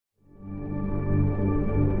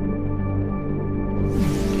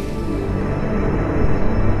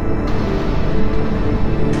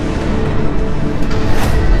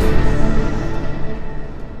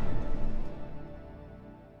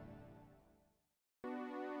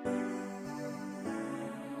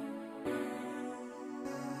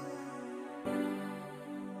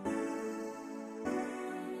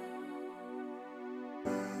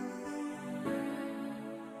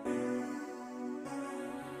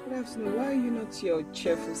Good afternoon. Why are you not your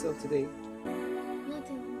cheerful self today?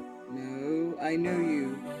 Nothing. No, I know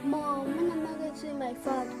you. Mom, when am I going to see my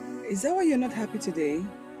father? Is that why you're not happy today?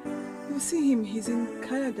 You'll see him. He's in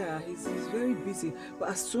Canada. He's very busy. But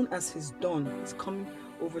as soon as he's done, he's coming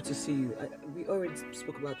over to see you. We already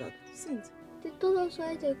spoke about that. Since. They told us to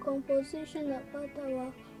write a composition about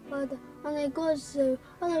our father, and I got 0.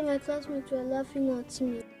 All of my classmates were laughing at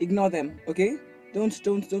me. Ignore them, okay? Don't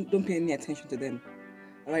pay any attention to them.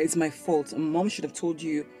 Alright, it's my fault. Mom should have told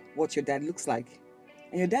you what your dad looks like.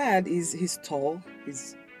 And your dad he's tall,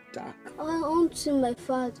 he's dark. I want to see my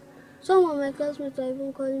father. Some of my classmates are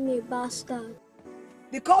even calling me a bastard.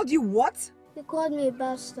 They called you what? They called me a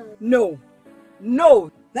bastard. No,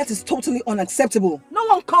 that is totally unacceptable. No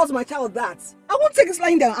one calls my child that. I won't take this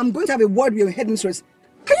lying down. I'm going to have a word with your headmistress.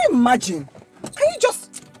 Can you imagine? Can you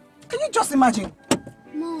just imagine?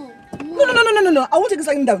 No. No. I won't take this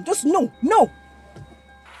lying down. Just no.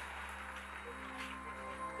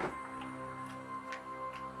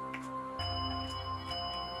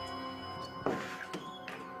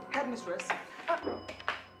 Headmistress.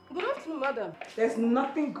 Good afternoon, madam. There's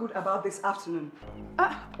nothing good about this afternoon.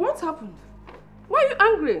 What happened? Why are you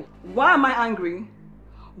angry? Why am I angry?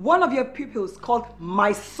 One of your pupils called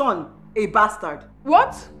my son a bastard.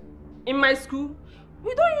 What? In my school?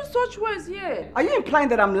 We don't use such words here. Are you implying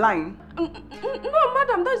that I'm lying? No,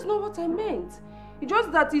 madam, that is not what I meant. It's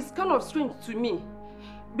just that it's kind of strange to me.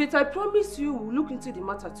 But I promise you we'll look into the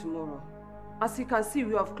matter tomorrow. As you can see,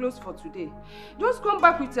 we have closed for today. Just come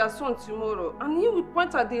back with your son tomorrow and he will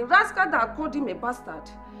point at the rascal that called him a bastard.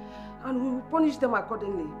 And we will punish them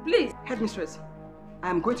accordingly. Please. Headmistress,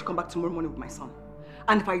 I am going to come back tomorrow morning with my son.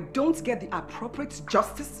 And if I don't get the appropriate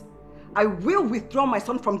justice, I will withdraw my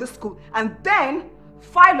son from this school and then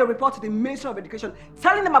file a report to the Ministry of Education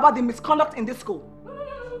telling them about the misconduct in this school. No,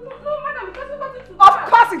 madam, it hasn't got into that.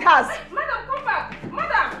 Of course it has. Madam, come back.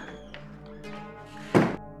 Madam.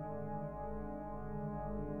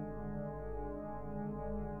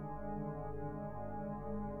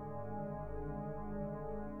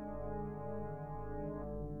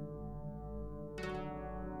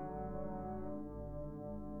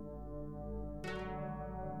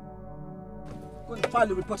 I'm going to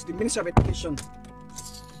file a report to the Ministry of Education.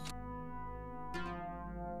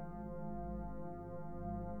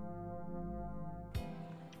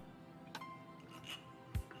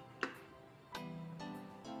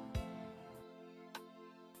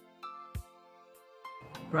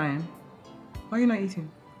 Brian, why are you not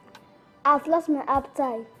eating? I've lost my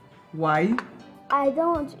appetite. Why? I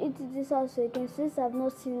don't want to eat in this house again since I've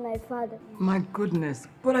not seen my father. My goodness,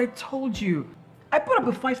 but I told you. I put up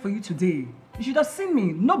a fight for you today. You should have seen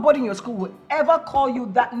me. Nobody in your school will ever call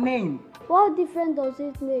you that name. What difference does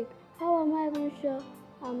it make? How am I even sure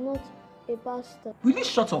I'm not a bastard? Will you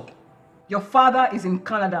shut up? Your father is in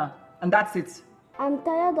Canada, and that's it. I'm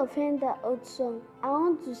tired of hearing that old song. I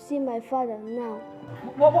want to see my father now.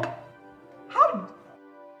 What? How?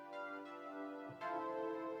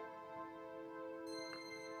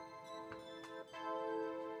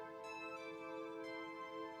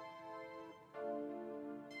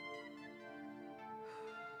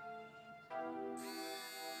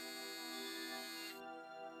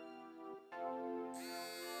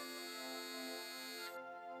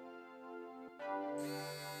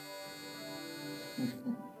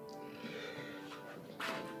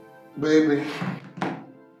 Baby.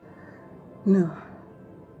 No,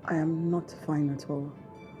 I am not fine at all.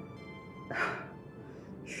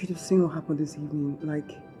 You should have seen what happened this evening. Like,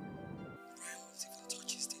 Brian won't even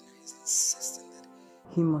touch his dinner. He's insisting that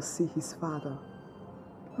he must see his father.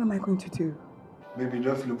 What am I going to do? Baby,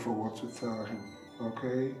 just look for what to tell him,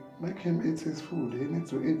 okay? Make him eat his food. He needs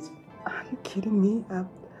to eat. Are you kidding me?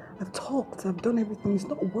 I've talked. I've done everything. It's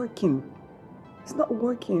not working. It's not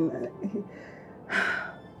working.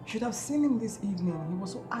 You should have seen him this evening. He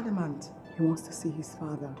was so adamant. He wants to see his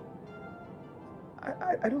father.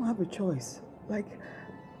 I don't have a choice. Like,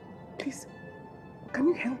 please, can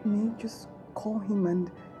you help me? Just call him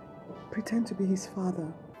and pretend to be his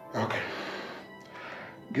father. Okay.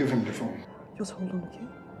 Give him the phone. Just hold on, okay?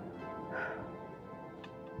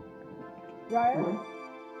 Brian?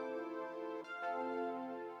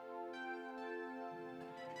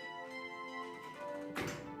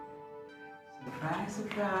 Surprise,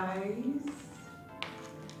 surprise.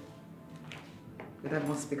 Did I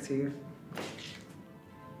want to speak to you?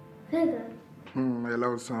 Hey, Dad.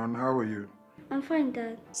 Hello, son. How are you? I'm fine,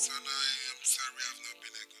 Dad. Son, I am sorry I've not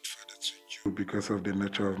been a good father to you because of the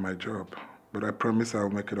nature of my job. But I promise I'll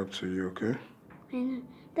make it up to you, okay? I know.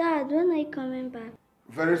 Dad, when are you coming back?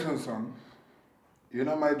 Very soon, son. You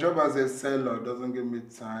know, my job as a seller doesn't give me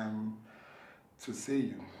time to see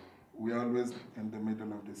you. We're always in the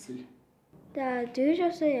middle of the sea. Dad, do you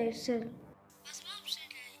just say I sell?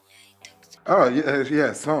 Oh,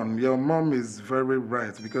 yeah, son. Your mom is very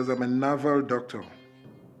right because I'm a naval doctor.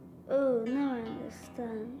 Oh, now I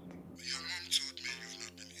understand. Your mom told me you've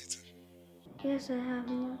not been eating. Yes, I have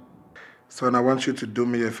not. Son, I want you to do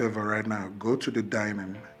me a favor right now. Go to the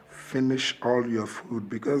dining. Finish all your food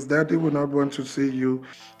because Daddy will not want to see you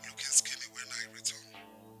looking skinny when I return.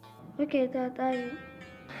 Okay, Dad, I...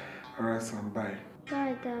 All right, son. Bye.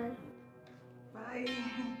 Bye, Dad. Bye.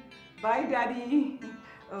 Bye, Daddy.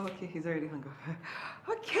 Oh, okay, he's already hung up.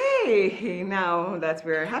 Okay, now that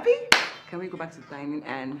we're happy, can we go back to dining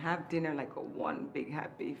and have dinner like a one big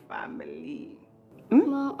happy family?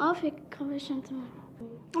 Mom, I'll have a conversation tomorrow.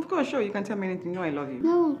 Of course, sure, you can tell me anything. You know I love you.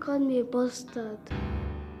 No one called me a bastard.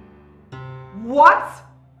 What?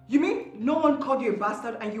 You mean no one called you a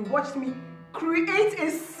bastard and you watched me create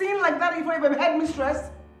a scene like that in front of a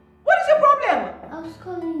headmistress? What is your problem? I was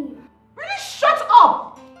calling you. Really, shut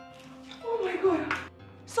up! Oh my God.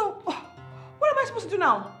 So, what am I supposed to do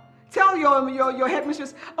now? Tell your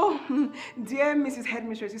headmistress, oh, dear Mrs.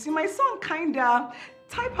 Headmistress, you see, my son kinda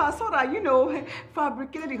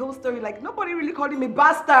fabricated the whole story like nobody really called him a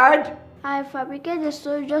bastard. I fabricated the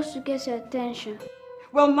story just to get your attention.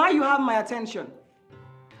 Well, now you have my attention.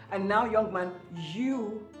 And now, young man,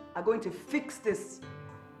 you are going to fix this.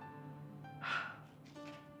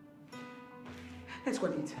 Let's go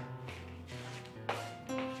and eat.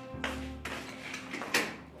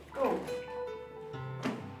 Go.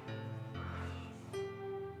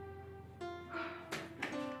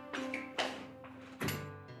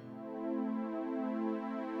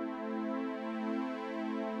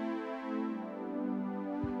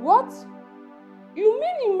 What? You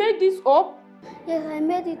mean you made this up? Yes, I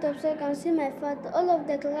made it up so I can see my father. All of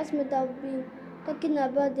the classmates have been talking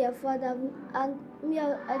about their father, and me,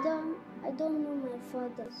 I don't know my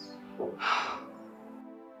father's.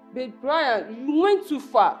 But Brian, you went too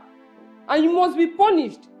far. And you must be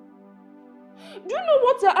punished. Do you know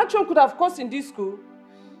what your action could have caused in this school?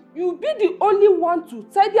 You'll be the only one to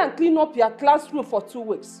tidy and clean up your classroom for 2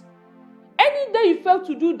 weeks. Any day you fail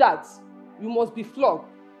to do that, you must be flogged.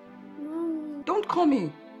 Mommy. Don't call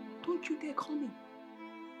me. Don't you dare call me.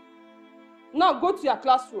 Now go to your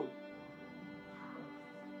classroom.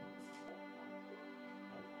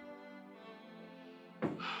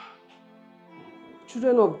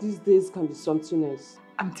 Children of these days can be something else.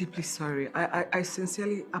 I'm deeply sorry. I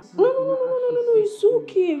sincerely, No, absolutely. it's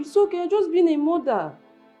okay. It's okay. Just being a mother.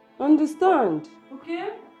 Understand? Okay?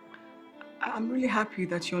 I'm really happy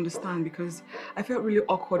that you understand because I felt really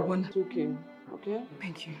awkward when... It's okay. Okay?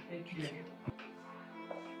 Thank you. Thank you.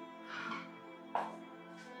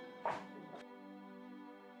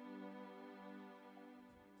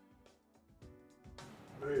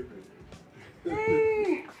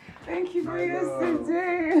 Hey, thank you for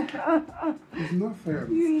yesterday. It's not fair.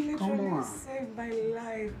 You Come literally on. saved my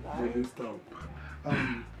life. Baby, stop.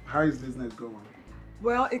 How is business going?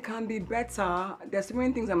 Well, it can be better. There's so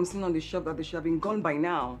many things I'm seeing on the shop that they should have been gone by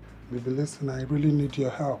now. Baby, listen, I really need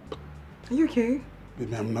your help. Are you okay?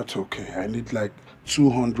 Baby, I'm not okay. I need like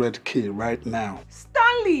 200K right now.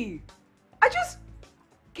 Stanley! I just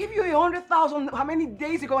gave you 100,000 how many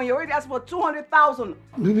days ago and you already asked for 200,000.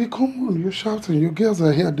 Baby, come on. You're shouting. Your girls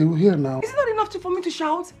are here. They were here now. Is it not enough for me to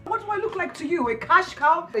shout? What do I look like to you? A cash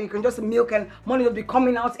cow that you can just milk and money will be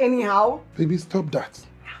coming out anyhow? Baby, stop that.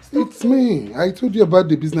 It's me. I told you about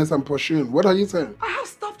the business I'm pursuing. What are you saying? I have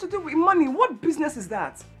stuff to do with money. What business is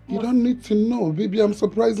that? You don't need to know. Baby, I'm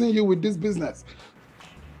surprising you with this business.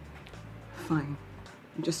 Fine.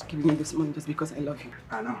 I'm just giving you this money just because I love you.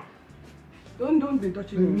 I know. Don't be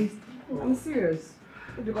touching me. I'm serious.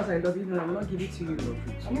 Not because I love you, I will not give it to you.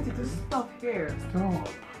 I need to do stuff here. Stop.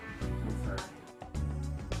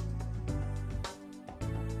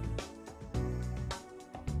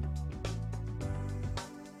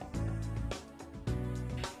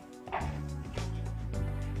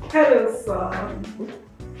 Hello, son.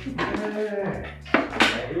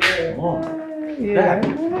 Mom, Dad,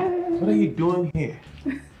 what are you doing here?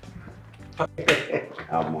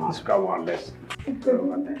 Come on, let's go over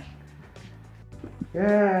there.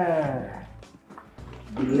 Yeah.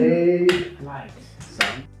 Delayed flight,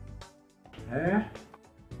 son. Eh?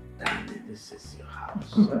 Danny, this is your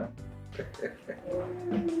house.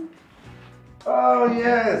 Oh,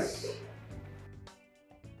 yes.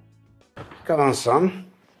 Come on, son.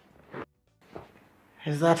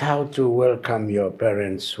 Is that how to welcome your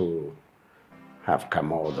parents who have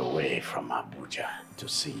come all the way from Abuja to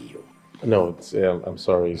see you? No, it's, I'm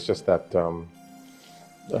sorry. It's just that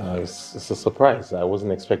It's a surprise. I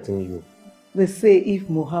wasn't expecting you. They say if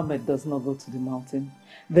Muhammad does not go to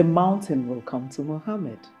the mountain will come to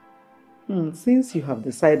Muhammad. Since you have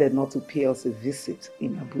decided not to pay us a visit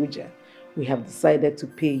in Abuja, we have decided to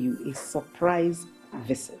pay you a surprise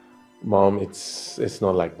visit. Mom, it's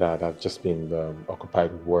not like that. I've just been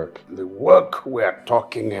occupied with work. The work we are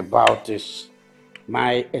talking about is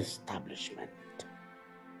my establishment.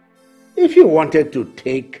 If you wanted to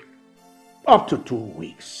take up to 2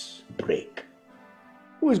 weeks break,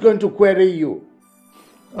 who is going to query you?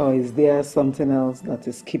 Or is there something else that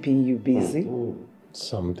is keeping you busy?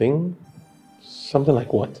 Something? Something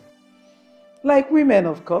like what? Like women,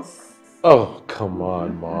 of course. Oh, come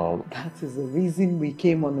on, Mom. That is the reason we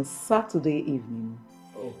came on a Saturday evening.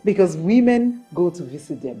 Because women go to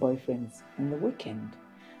visit their boyfriends in the weekend.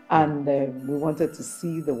 And we wanted to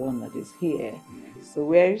see the one that is here. So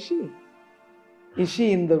where is she? Is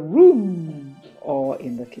she in the room or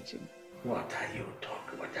in the kitchen? What are you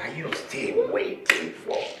talking about? What are you still waiting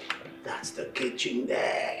for? That's the kitchen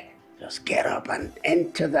there. Just get up and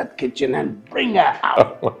enter that kitchen and bring her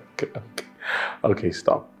out. Okay,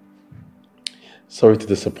 stop. Sorry to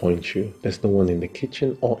disappoint you. There's no one in the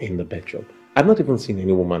kitchen or in the bedroom. I've not even seen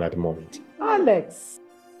any woman at the moment. Alex!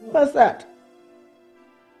 What's that?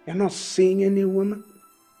 You're not seeing any woman?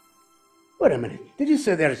 Wait a minute. Did you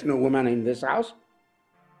say there is no woman in this house?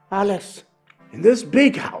 Alex, in this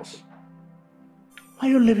big house? Are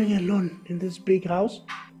you living alone in this big house?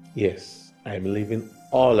 Yes, I'm living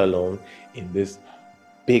all alone in this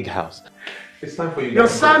big house. It's time for you. Your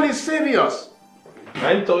son is serious.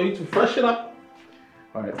 I told you to freshen up.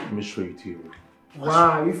 All right, let me show you to your room.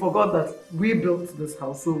 Wow, you forgot that we built this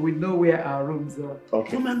house, so we know where our rooms are.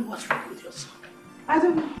 Okay. Woman, what's wrong with your son? I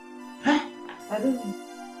don't know. Huh? I don't know.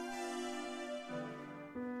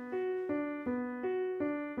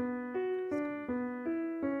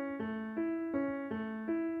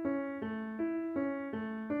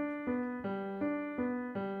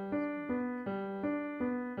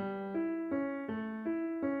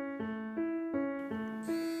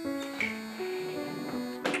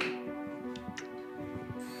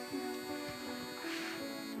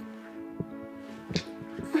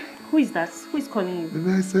 Who is that? Who is calling you?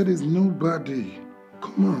 Baby, I said it's nobody.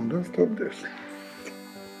 Come on, don't stop this.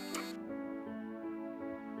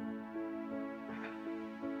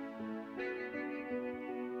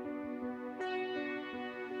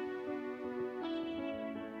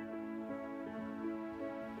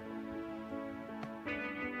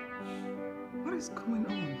 What is going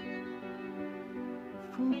on?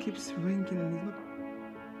 Phone keeps ringing and he's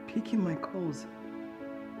not picking my calls.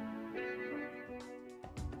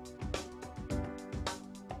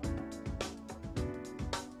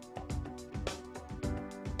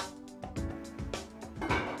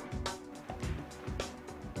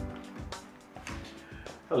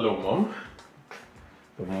 Hello, Mom.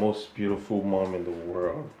 The most beautiful mom in the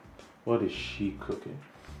world. What is she cooking?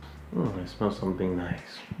 I smell something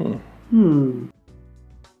nice.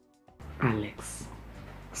 Alex,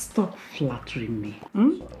 stop flattering me.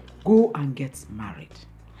 Go and get married.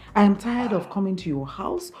 I am tired of coming to your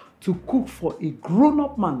house to cook for a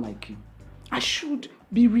grown-up man like you. I should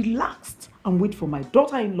be relaxed and wait for my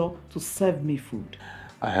daughter-in-law to serve me food.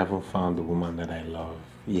 I haven't found the woman that I love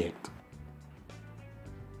yet.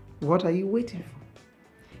 What are you waiting for?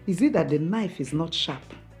 Is it that the knife is not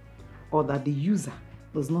sharp or that the user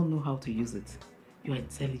does not know how to use it? You're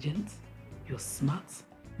intelligent, you're smart,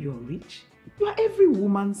 you're rich. You are every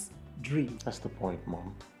woman's dream. That's the point,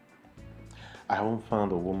 Mom. I haven't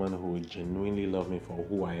found a woman who will genuinely love me for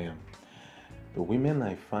who I am. The women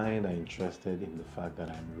I find are interested in the fact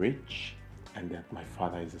that I'm rich and that my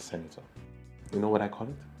father is a senator. You know what I call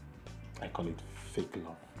it? I call it fake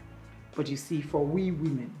love. But you see, for we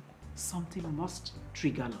women, something must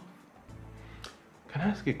trigger love. Can I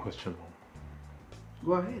ask you a question, Mom?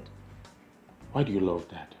 Go ahead. Why do you love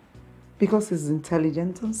Dad? Because he's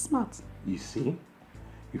intelligent and smart. You see,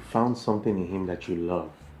 you found something in him that you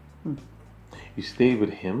love. You stayed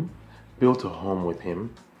with him, built a home with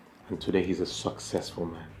him, and today he's a successful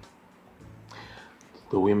man.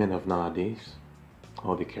 The women of nowadays,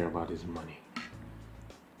 all they care about is money.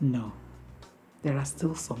 No. There are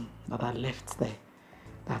still some that are left there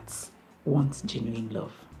that want genuine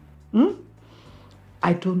love.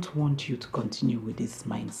 I don't want you to continue with this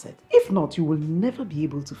mindset. If not, you will never be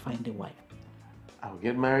able to find a wife. I'll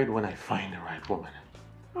get married when I find the right woman.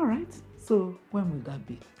 All right. So when will that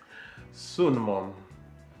be? Soon, Mom.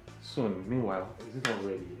 Soon. Meanwhile, is it not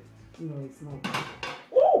ready yet? No, it's not.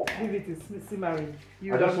 Oh! Leave it, it's married.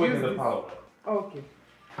 I just wait in the parlor. Okay.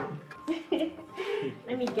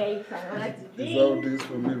 Let me get you some today. Is all this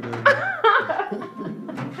for me, baby?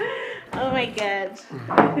 Oh my god.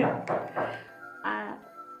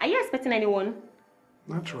 Are you expecting anyone?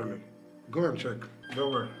 Naturally. Go and check.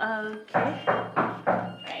 Don't worry. Okay.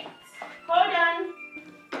 Right. Hold on.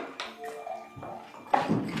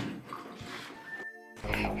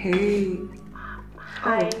 Hey.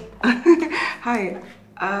 Hi. Oh. Hi.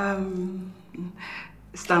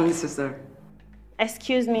 Stanley's sister.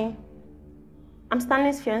 Excuse me. I'm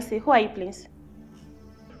Stanley's fiancé. Who are you, please?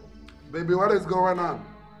 Baby, what is going on?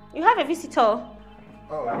 You have a visitor.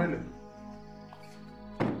 Oh, really?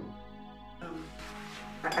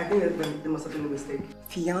 I think that there must have been a mistake.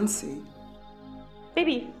 Fiancé?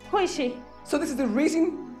 Baby, who is she? So this is the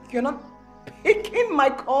reason you're not picking my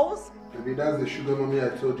calls? Baby, that's the sugar mommy I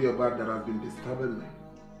told you about that has been disturbing me.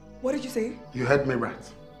 What did you say? You heard me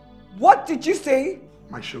right. What did you say?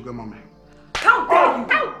 My sugar mommy. How dare you!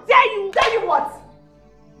 How dare you! Dare you what?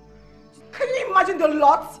 Can you imagine the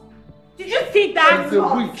lot? Did you see that? It's a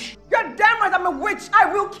witch. You're damn right I'm a witch. I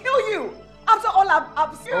will kill you. After all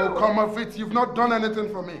I've seen. Oh, come off it. You've not done anything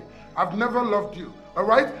for me. I've never loved you.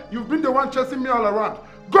 Alright? You've been the one chasing me all around.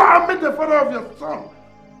 Go and meet the father of your son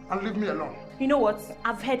and leave me alone. You know what?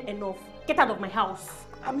 I've had enough. Get out of my house.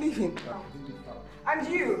 I'm leaving. And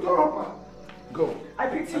you. Go. Go. I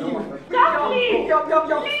pity you. Don't leave.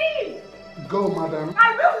 Leave. Go, madam.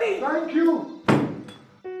 I will leave. Thank you.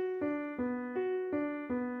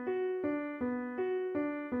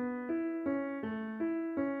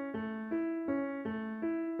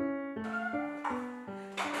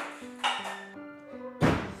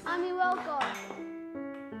 Mommy, welcome.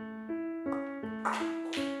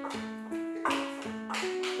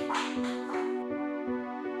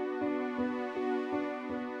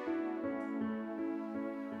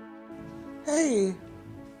 Hey.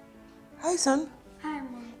 Hi, son. Hi,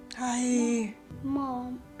 Mom. Hi.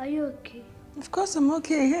 Mom, are you okay? Of course I'm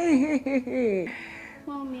okay. Hey.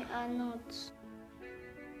 Mommy, I'm not.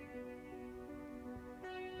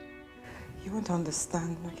 You won't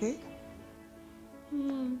understand, okay?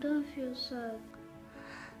 Mom, don't feel sad.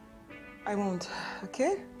 I won't,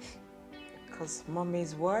 okay? Because mommy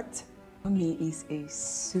is what? Mommy is a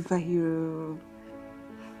superhero.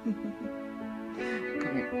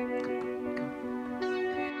 Come here. Come.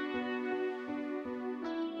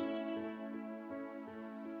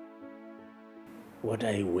 What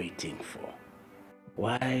are you waiting for?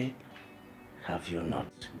 Why have you not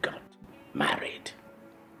got married?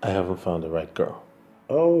 I haven't found the right girl.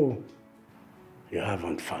 Oh, you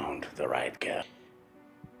haven't found the right girl.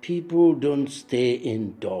 People don't stay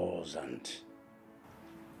indoors and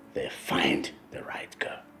they find the right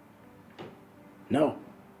girl. No,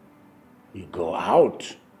 you go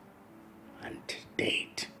out and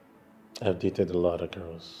date. I've dated a lot of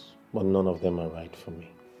girls, but none of them are right for me.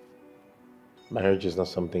 Marriage is not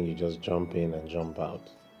something you just jump in and jump out.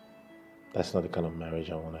 That's not the kind of marriage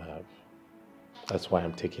I want to have. That's why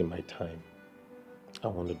I'm taking my time. I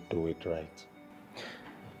want to do it right.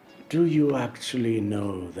 Do you actually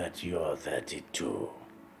know that you're 32?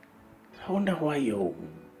 I wonder why you're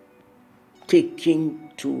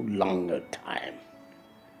taking too long a time.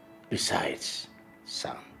 Besides,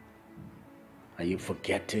 son, are you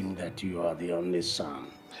forgetting that you are the only son?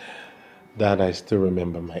 Dad, I still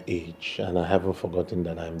remember my age, and I haven't forgotten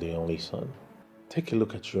that I'm the only son. Take a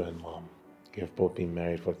look at you and Mom. You have both been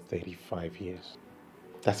married for 35 years.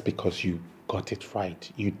 That's because you got it right.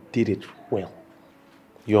 You did it well.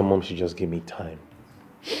 Your mom should just give me time.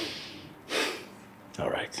 All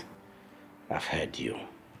right. I've heard you.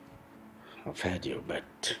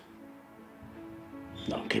 But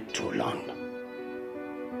don't keep too long.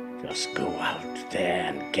 Just go out there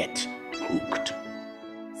and get hooked.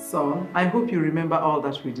 Son, I hope you remember all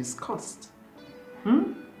that we discussed.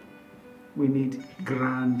 We need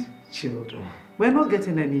grandchildren. We're not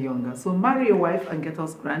getting any younger, so marry your wife and get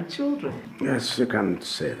us grandchildren. Yes, you can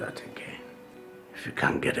say that again. If you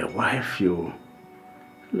can't get a wife, you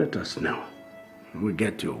let us know. We'll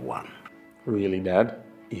get you one. Really, Dad?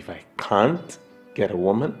 If I can't get a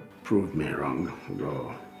woman? Prove me wrong.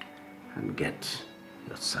 Go and get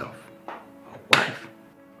yourself a wife.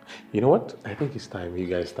 You know what? I think it's time you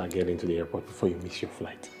guys start getting to the airport before you miss your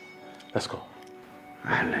flight. Let's go.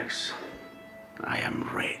 Alex, I am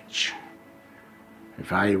rich.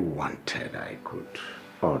 If I wanted, I could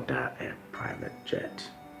order a private jet,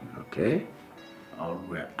 okay? All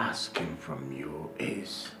we're asking from you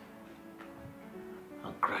is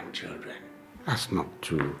our grandchildren. That's not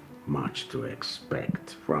too much to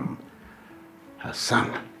expect from her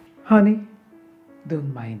son. Honey,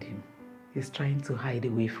 don't mind him. He's trying to hide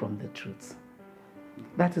away from the truth.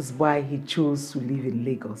 That is why he chose to live in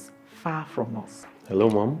Lagos, far from us. Hello,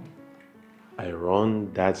 Mom. I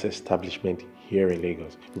run Dad's establishment here in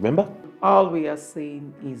Lagos. Remember? All we are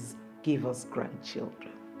saying is give us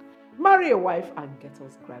grandchildren. Marry a wife and get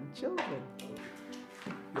us grandchildren.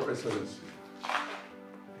 Your Excellency.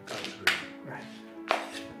 Right.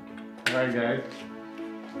 All right, guys.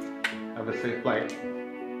 Have a safe flight.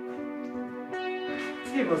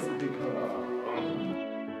 Give us a big hug.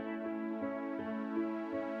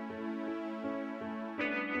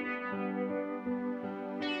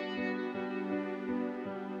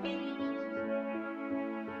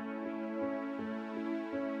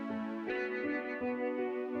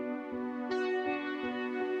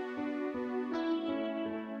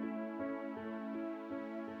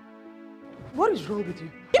 What is wrong with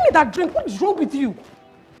you? Give me that drink. What is wrong with you?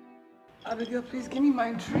 Abigail, please give me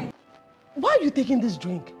my drink. Why are you taking this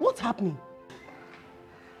drink? What's happening?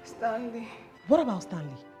 Stanley. What about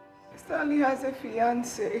Stanley? Stanley has a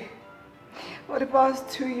fiancé. For the past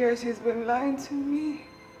 2 years, he's been lying to me.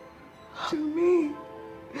 To me.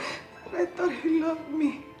 And I thought he loved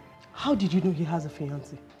me. How did you know he has a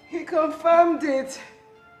fiancé? He confirmed it.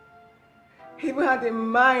 He even had a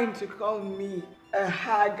mind to call me a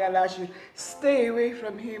hag and I should stay away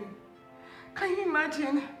from him. Can you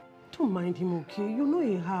imagine? Don't mind him, okay? You're not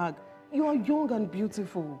a hag. You are young and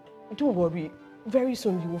beautiful. Don't worry. Very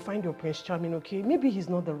soon you will find your Prince Charming, okay? Maybe he's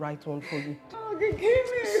not the right one for you. Okay,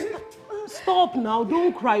 give me. Stop now.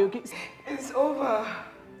 Don't cry, okay? It's over.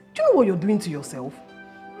 Do you know what you're doing to yourself?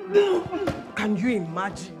 Can you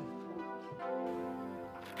imagine?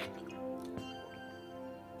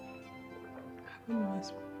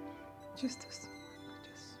 Just.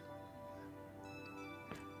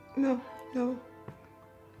 No.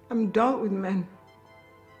 I'm done with men.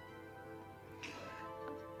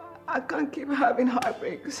 I can't keep having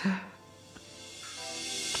heartbreaks.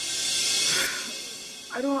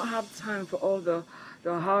 I don't have time for all the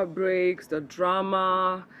heartbreaks, the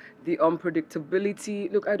drama, the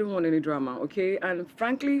unpredictability. Look, I don't want any drama, okay? And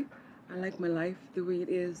frankly, I like my life the way it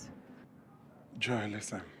is. Joy,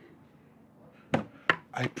 listen.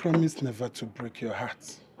 I promise never to break your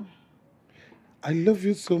heart. I love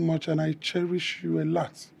you so much and I cherish you a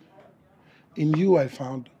lot. In you I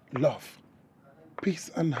found love, peace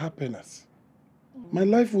and happiness. My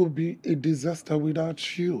life will be a disaster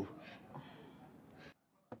without you.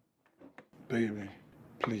 Baby,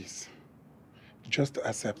 please, just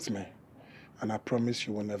accept me and I promise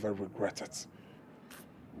you will never regret it.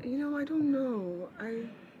 You know, I don't know.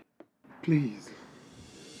 Please.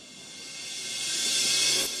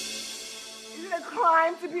 Is it a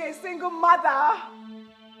crime to be a single mother?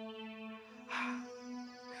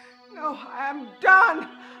 No, I am done.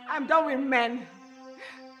 I'm done with men.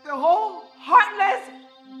 The whole heartless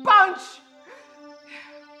bunch.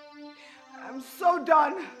 I'm so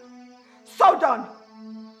done. So done.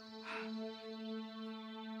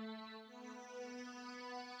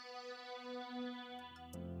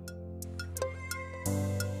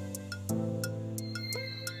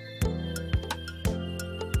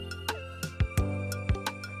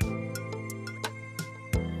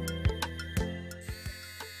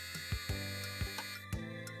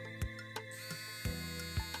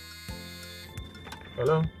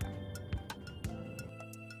 Hello?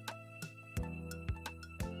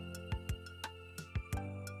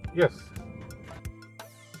 Yes.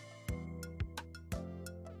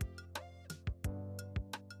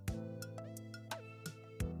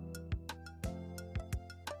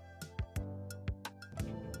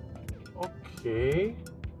 Okay.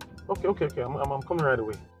 I'm coming right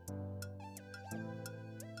away.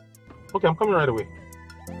 Okay, I'm coming right away.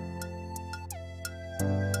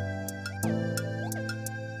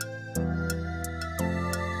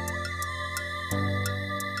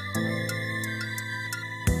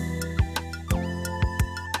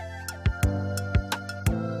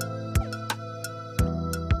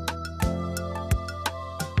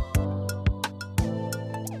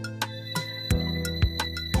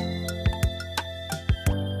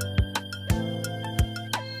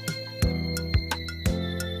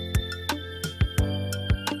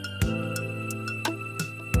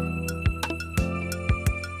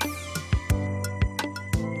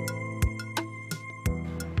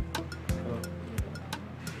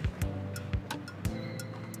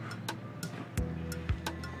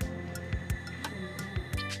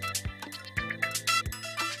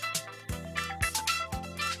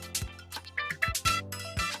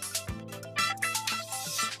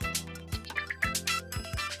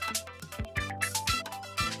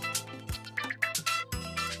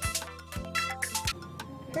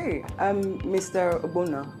 Hey, I'm Mr.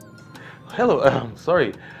 Obona. hello.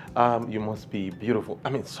 Sorry. You must be beautiful. I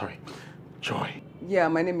mean, sorry, Joy. Yeah,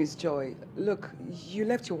 my name is Joy. Look, you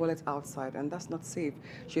left your wallet outside, and that's not safe.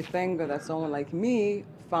 Should thank God that someone like me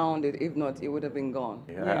found it. If not, it would have been gone.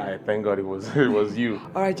 Yeah. I thank God it was you.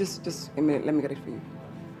 All right, just a minute. Let me get it for you.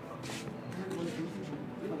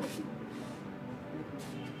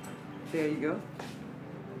 There you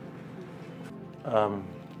go.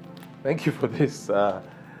 Thank you for this.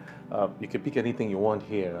 You can pick anything you want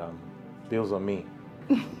here. Bills on me.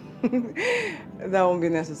 That won't be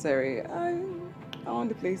necessary. I own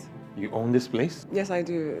the place. You own this place? Yes, I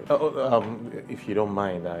do. If you don't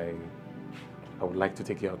mind, I would like to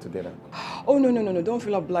take you out to dinner. Oh, no. Don't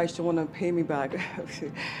feel obliged to want to pay me back.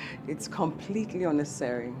 It's completely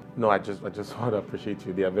unnecessary. No, I just want to appreciate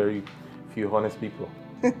you. There are very few honest people.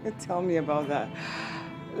 Tell me about that.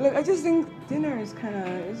 Look, I just think dinner is kind of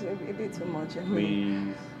a bit too much.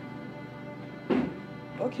 Please.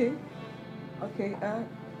 Okay,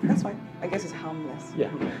 that's fine. I guess it's harmless.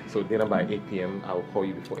 Yeah. So dinner by 8 p.m. I'll call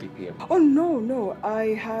you before 8 p.m. Oh, no.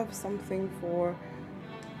 I have something for...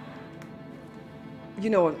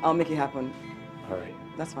 You know what? I'll make it happen. All right.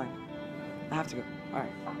 That's fine. I have to go. All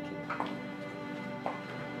right. Okay.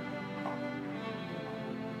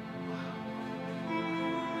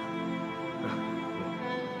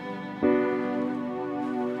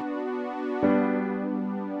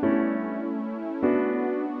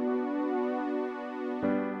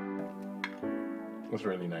 It's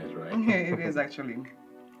really nice, right? It is actually.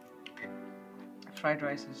 Fried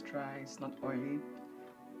rice is dry, it's not oily.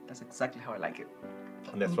 That's exactly how I like it.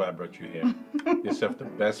 And that's why I brought you here. You serve the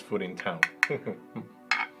best food in town.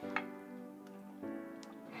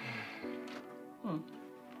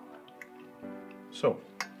 So,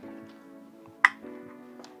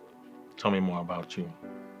 tell me more about you.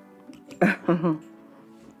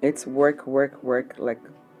 It's work. Like,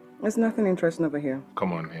 there's nothing interesting over here.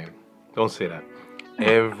 Come on, man. Don't say that.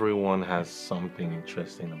 Everyone has something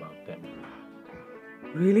interesting about them.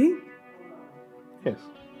 Really? Yes.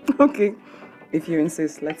 Okay, if you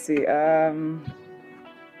insist. Let's see. My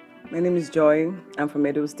name is Joy. I'm from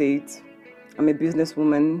Edo State. I'm a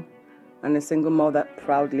businesswoman and a single mother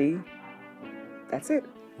proudly. That's it.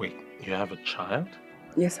 Wait, you have a child?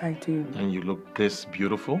 Yes, I do. And you look this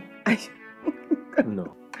beautiful?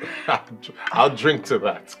 No. I'll drink to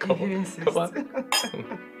that. Come on. Come on.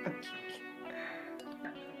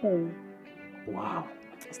 Wow.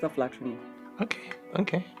 Stop flattering me.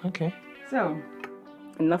 Okay. So,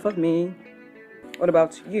 enough of me. What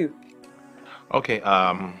about you? Okay,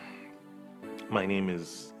 my name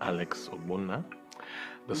is Alex Ogbonna,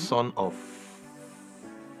 the son of...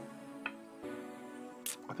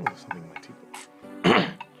 I think there's something in my teeth.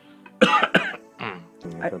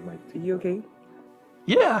 Are you okay?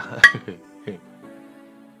 Yeah.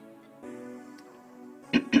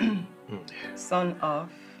 Son of...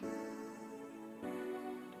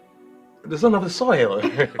 The son of the soil.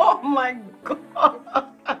 Oh my God.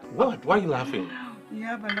 What? Why are you laughing? You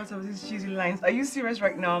have a lot of these cheesy lines. Are you serious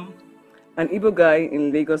right now? An Igbo guy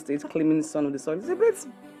in Lagos State claiming son of the soil is a bit,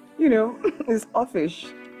 it's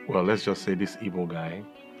offish. Well, let's just say this Igbo guy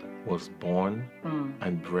was born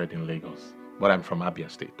and bred in Lagos. But I'm from Abia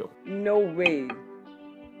State, though. No way.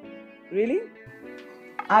 Really?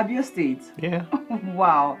 Abia State? Yeah.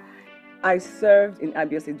 Wow. I served in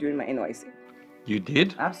Abia State during my NYC. You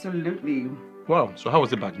did? Absolutely. Wow. So how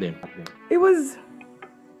was it back then? It was...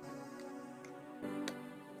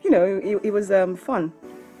 it was fun.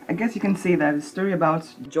 I guess you can say that the story about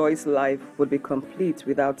Joy's life would be complete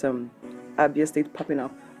without Abia State popping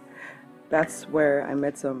up. That's where I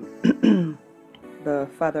met the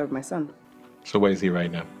father of my son. So where is he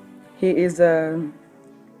right now? He is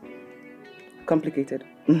complicated.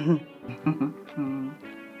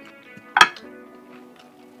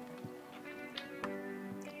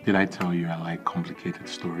 Did I tell you I like complicated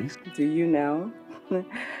stories? Do you now?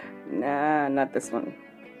 Nah, not this one.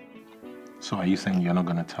 So are you saying you're not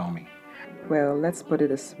gonna tell me? Well, let's put it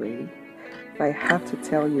this way. If I have to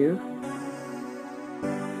tell you...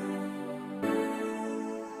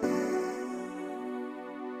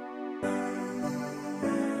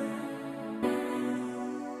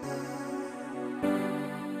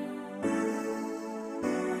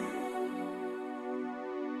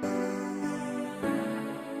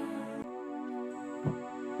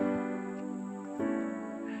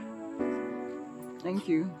 Thank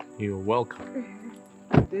you. You're welcome.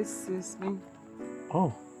 This is me.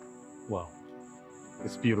 Oh, wow.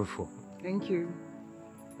 It's beautiful. Thank you.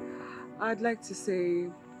 I'd like to say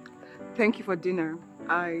thank you for dinner.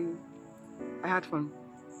 I had fun.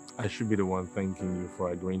 I should be the one thanking you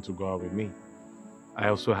for agreeing to go out with me. I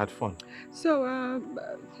also had fun. So,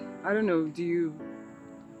 I don't know,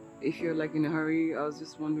 if you're like in a hurry, I was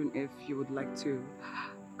just wondering if you would like to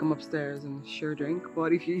come upstairs and share a drink.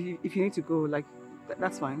 But if you need to go, like,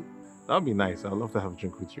 that's fine. That would be nice. I'd love to have a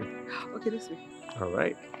drink with you. Okay, this way. All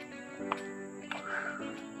right.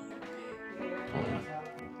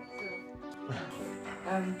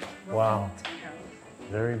 Wow.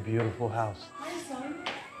 Very beautiful house. Hi, son.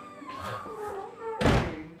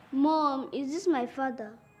 Mom, is this my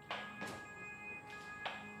father?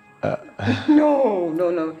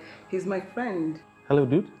 No. He's my friend. Hello,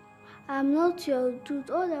 dude. I'm not your dude.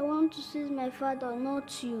 All I want to see is my father,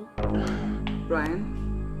 not you.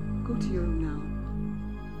 Brian, go to your room now.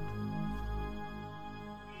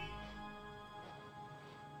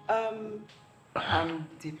 I'm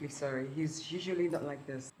deeply sorry. He's usually not like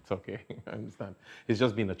this. It's okay. I understand. He's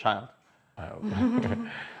just being a child.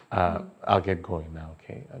 I'll get going now,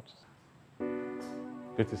 okay?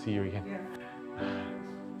 Good to see you again. Yeah.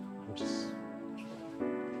 I'm just...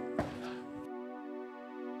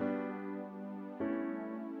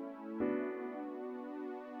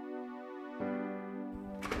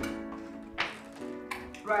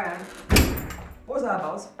 Brian, what's that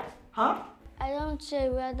about? Huh? I don't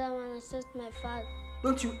share where that man assist my father.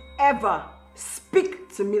 Don't you ever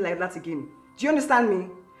speak to me like that again. Do you understand me?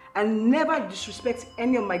 And never disrespect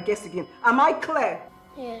any of my guests again. Am I clear?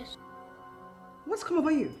 Yes. What's come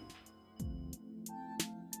over you?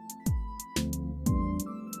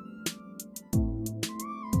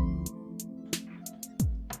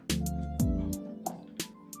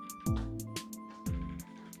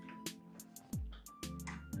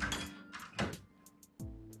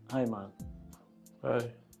 Hi, man.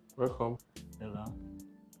 Hi. Welcome. Ella.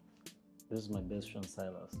 This is my best friend,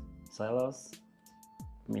 Silas. Silas,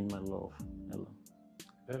 mean my love. Ella.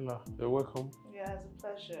 Ella, you're welcome. Yeah, it's a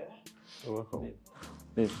pleasure. You're welcome.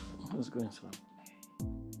 Babe, let's go inside.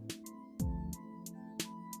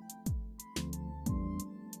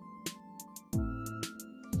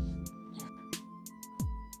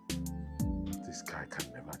 This guy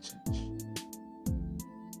can never change.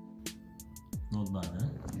 Not bad, eh?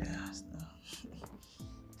 Yes, no.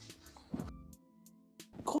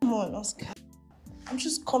 Come on, Oscar. I'm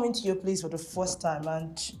just coming to your place for the first time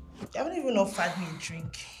and you haven't even offered me a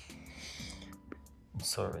drink. I'm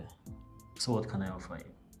sorry. So what can I offer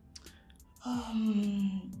you?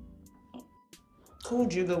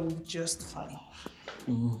 Cold yoga will be just fine.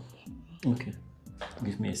 Okay.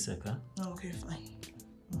 Give me a sec, huh? Okay, fine.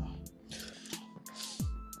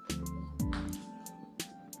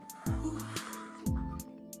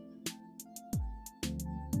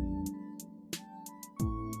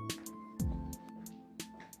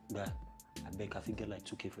 Guy, I beg, I think get like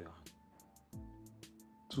 2K for your hand.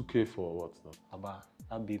 2K for what now? Abba,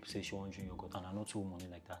 that babe says she wants yogurt and I not too money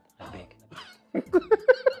like that. I beg.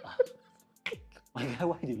 My guy,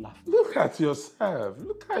 why you laugh? Look at yourself.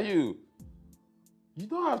 Look at you. You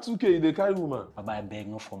don't have 2K, they carry woman. Baba, I beg,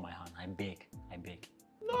 not from my hand. I beg.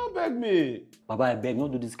 No, beg me. Baba, I beg,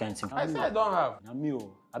 not do this kind of thing. I said I don't have. Na me,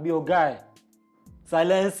 I be your guy.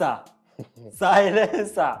 Silencer.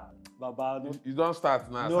 Silencer. Baba, no. You don't start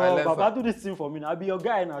now. No, Silencer. Baba, do this thing for me. I be your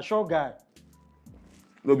guy now, sure guy.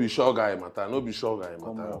 No be sure guy matter. No be sure guy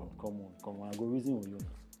Come matter. on. I go reason with you.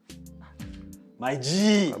 My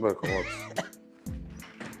G. I beg, come on.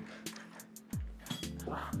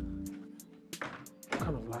 What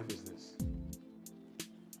kind of life is this?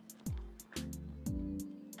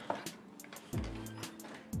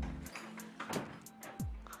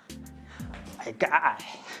 My guy.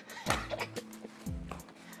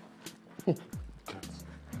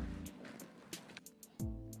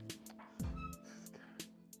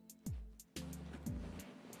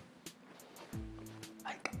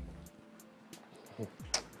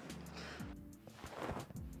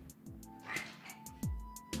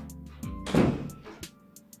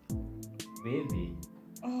 Baby.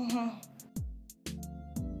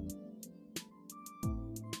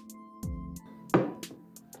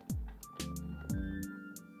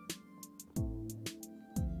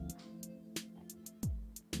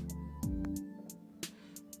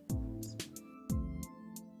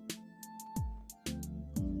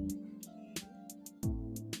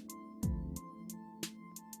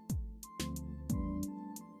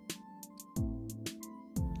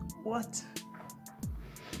 What?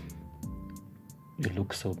 You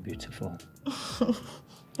look so beautiful.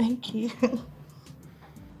 Thank you.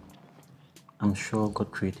 I'm sure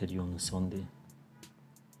God created you on a Sunday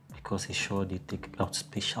because He sure did take out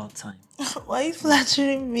special time. Why are you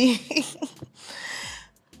flattering me?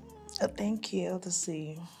 Thank you, all the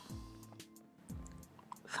same.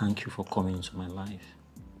 Thank you for coming into my life.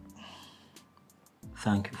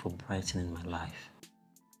 Thank you for brightening my life.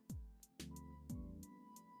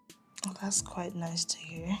 Oh, that's quite nice to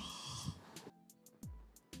hear.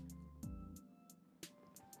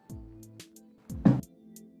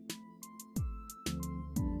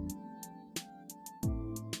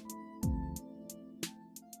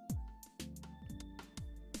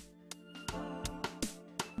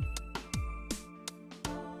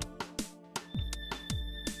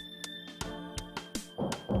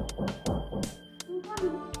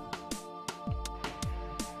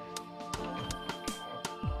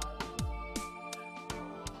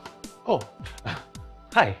 Oh,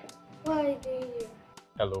 hi. What are you doing here?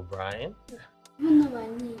 Hello, Brian. You know my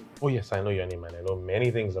name. Oh, yes, I know your name and I know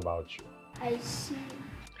many things about you. I see.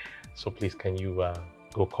 So please, can you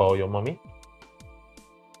go call your mommy?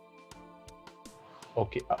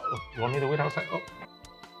 Okay, you want me to wait outside? Oh.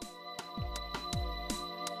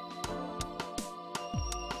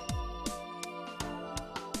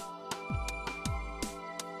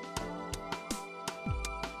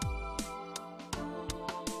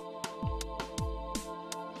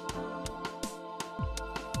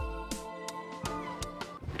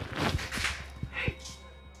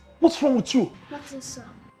 What's wrong with you? Nothing, sir.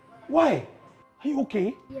 Why? Are you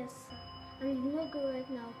okay? Yes, sir. And if you not go right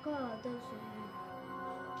now, call our dad for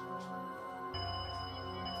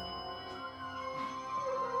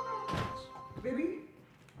you. Baby?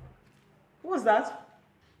 Who was that?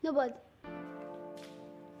 Nobody.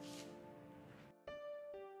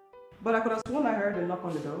 But I could have sworn I heard a knock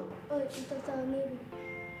on the door. Oh, it was our neighbor.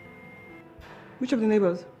 Which of the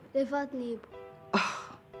neighbors? The fat neighbor.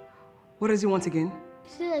 What does he want again? He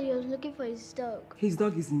said that he was looking for his dog. His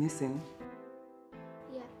dog is missing.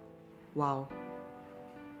 Yeah. Wow.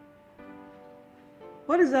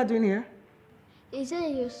 What is that doing here? He said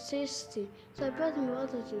he was thirsty, so I brought him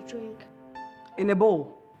water to drink. In a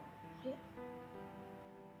bowl? Yeah.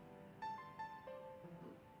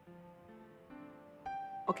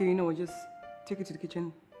 Okay, you know what, just take it to the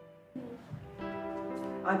kitchen.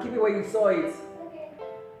 And keep it where you saw it.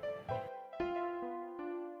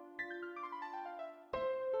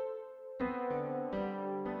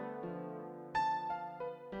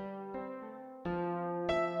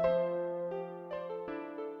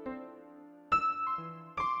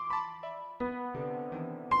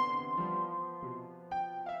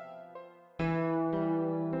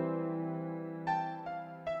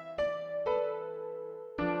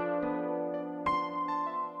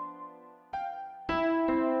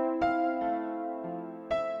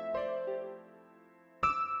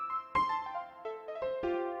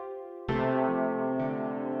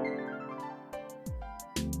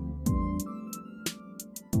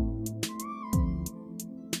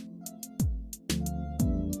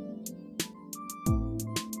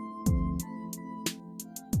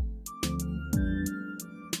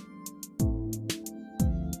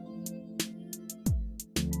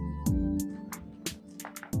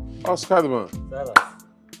 Oscar, man. Silas,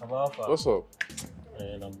 about far? What's up?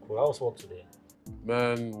 And I'm cool. How was work today?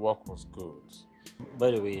 Man, work was good.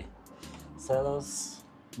 By the way, Silas,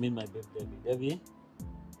 meet my babe Debbie. Debbie,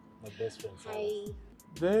 my best friend. Silas. Hi.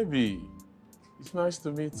 Debbie, it's nice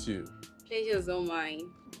to meet you. Pleasure's all mine.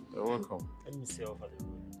 You're welcome. Let me see you over the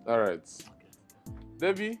room. All right. Okay.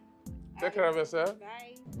 Debbie, take care of yourself.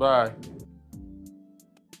 Bye. Bye.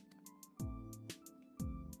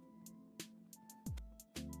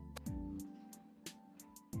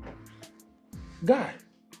 Guy,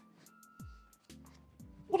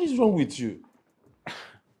 what is wrong with you?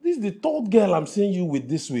 This is the third girl I'm seeing you with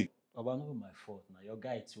this week. Baba, not my fault now. Your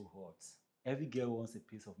guy is too hot. Every girl wants a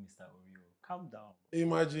piece of Mr. Oreo. Calm down.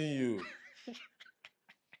 Imagine you.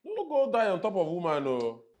 Don't go die on top of woman,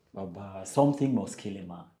 no. Baba, something must kill a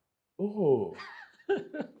man. Oh.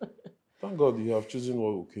 Thank God you have chosen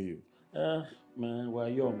what will kill you. Man, we're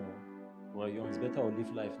young. We're young. It's better we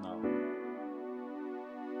live life now.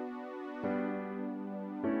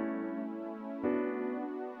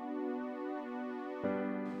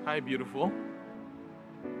 Hi, beautiful.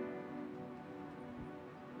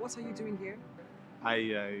 What are you doing here?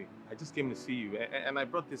 I just came to see you, and I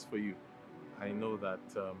brought this for you. I know that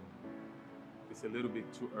it's a little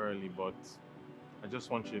bit too early, but I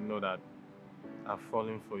just want you to know that I've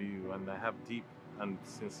fallen for you, and I have deep and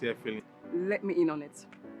sincere feelings. Let me in on it.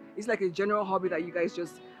 It's like a general hobby that you guys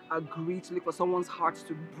just agree to look for someone's heart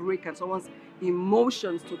to break and someone's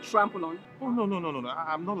emotions to trample on. Oh, no.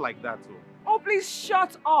 I'm not like that, too. Oh, please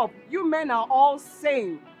shut up. You men are all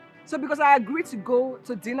same. So because I agreed to go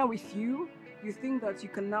to dinner with you, you think that you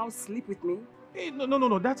can now sleep with me? Hey,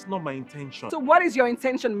 no, that's not my intention. So what is your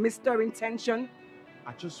intention, Mr. Intention?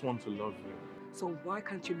 I just want to love you. So why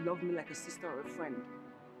can't you love me like a sister or a friend?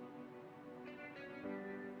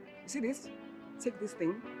 You see this? Take this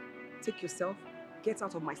thing, take yourself, get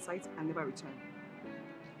out of my sight and never return.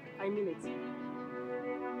 I mean it.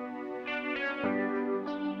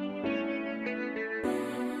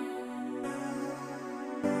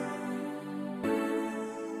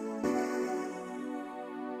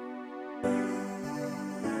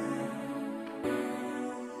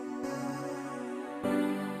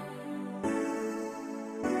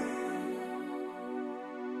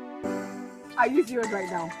 Are you serious right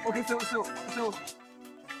now? Okay, so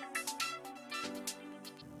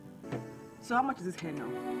how much is this hair now?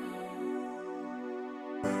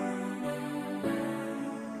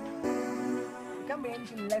 It can't be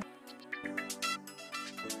anything less.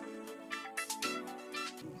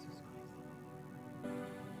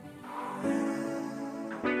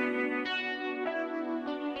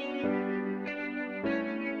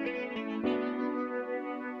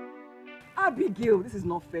 Abigail, this is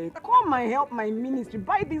not fair. Come and help my ministry.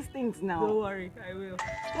 Buy these things now. Don't worry, I will.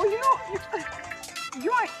 Well, you know,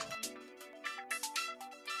 you are...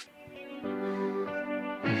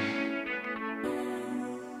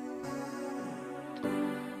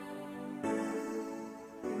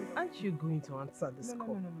 Aren't you going to answer this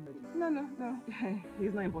call? No.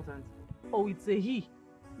 He's not important. Oh, it's a he.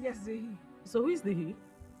 Yes, it's a he. So who is the he?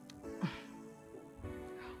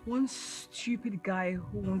 One stupid guy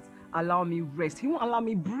who won't allow me rest. He won't allow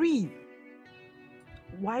me breathe.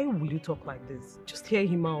 Why will you talk like this? Just hear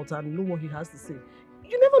him out and know what he has to say.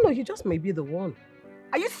 You never know, he just may be the one.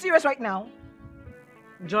 Are you serious right now?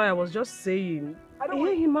 Joy, I was just saying,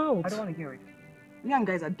 hear him out. I don't want to hear it. Me and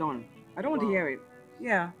guys are done. I don't want to hear it.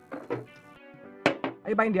 Yeah. Are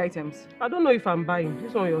you buying the items? I don't know if I'm buying.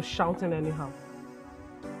 This one you're shouting anyhow.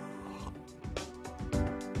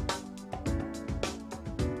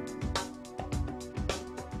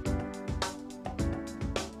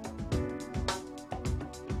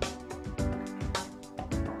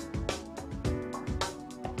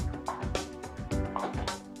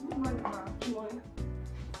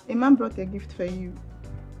 A man brought a gift for you.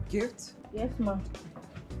 Gift? Yes, ma'am.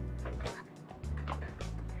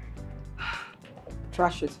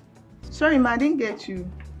 Trash it. Sorry, ma, I didn't get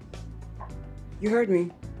you. You heard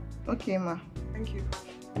me. Okay, ma. Thank you.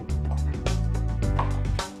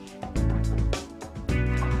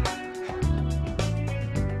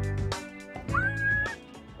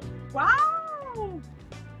 Wow!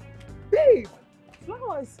 Babe!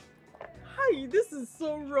 Flowers! Hi, this is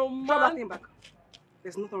so romantic. Drop that thing back.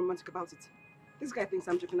 There's nothing romantic about it. This guy thinks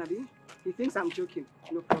I'm joking, Abby. He thinks I'm joking.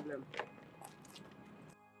 No problem.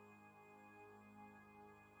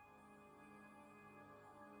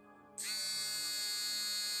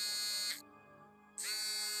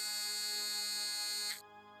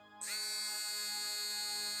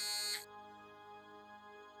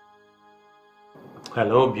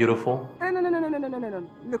 Hello, beautiful. No.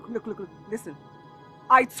 Look. Listen.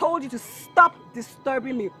 I told you to stop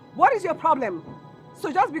disturbing me. What is your problem?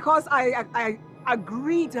 So just because I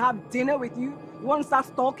agreed to have dinner with you, you want to start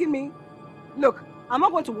stalking me? Look, I'm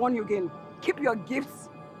not going to warn you again. Keep your gifts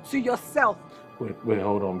to yourself. Wait,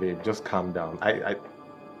 hold on, babe. Just calm down.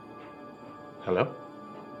 Hello?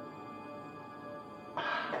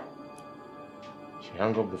 She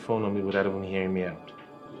hung up the phone on me without even hearing me out.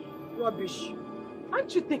 Rubbish.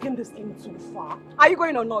 Aren't you taking this thing too far? Are you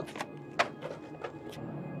going or not?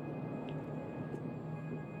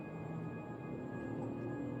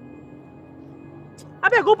 I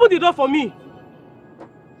beg, open the door for me.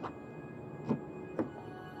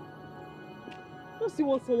 Just see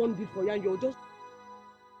what someone did for you and you're just...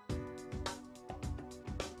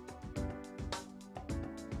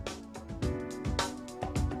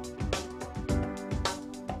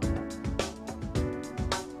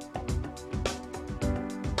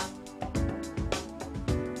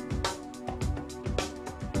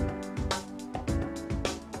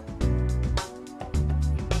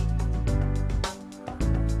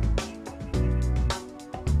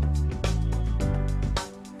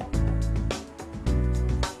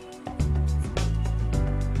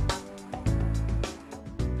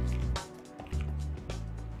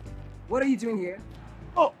 What are you doing here?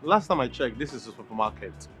 Oh, last time I checked, this is a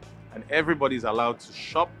supermarket. And everybody's allowed to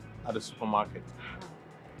shop at the supermarket.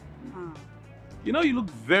 You know, you look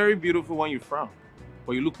very beautiful when you frown.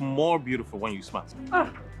 But you look more beautiful when you smile.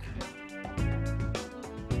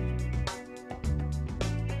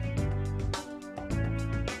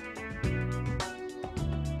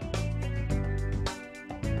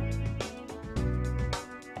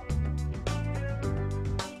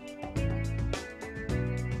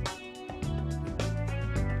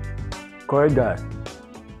 Correct guy.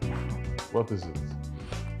 What is it?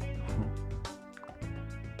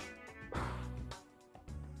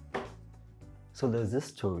 So there's this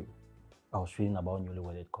story I was reading about newly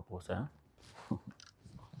wedded couples,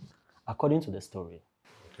 According to the story,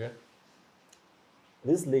 Okay.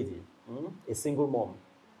 this lady, a single mom,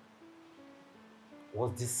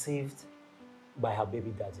 was deceived by her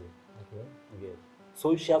baby daddy. Okay. Yeah.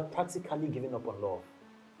 So she had practically given up on love.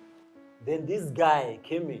 Then this guy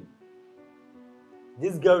came in.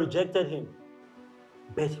 This girl rejected him.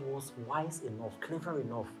 But he was wise enough, clever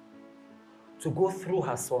enough to go through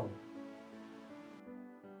her son,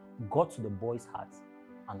 got to the boy's heart,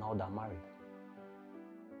 and now they're married.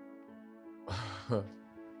 I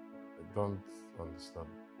don't understand.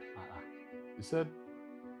 You said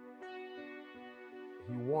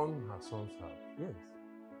he won her son's heart. Yes.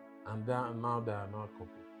 And now they are now a couple.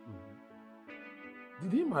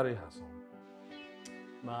 Did he marry her son?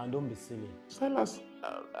 Man, don't be silly. Silas,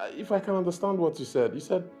 if I can understand what you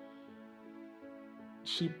said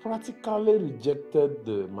she practically rejected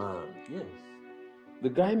the man. Yes. The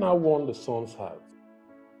guy now won the son's heart,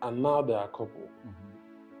 and now they are a couple.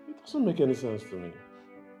 It doesn't make any sense to me.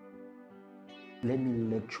 Let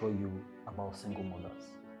me lecture you about single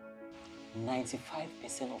mothers.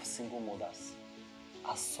 95% of single mothers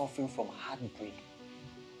are suffering from heartbreak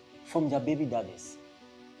from their baby daddies.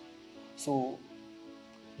 So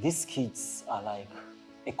these kids are like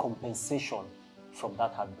a compensation from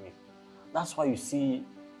that heartbreak. That's why you see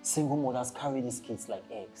single mothers carry these kids like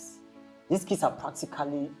eggs. These kids are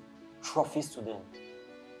practically trophies to them.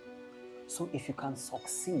 So if you can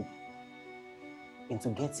succeed into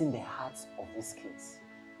getting the hearts of these kids,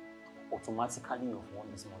 automatically you've won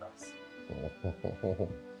these mothers.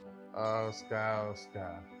 Oscar,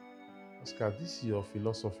 this your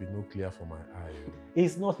philosophy no clear for my eye.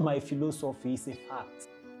 It's not my philosophy, it's a fact.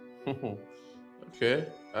 Okay,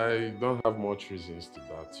 I don't have much reasons to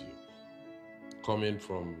doubt you. Coming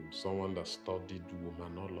from someone that studied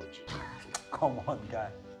womanology. Come on,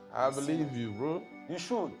 guy. I believe you, bro. You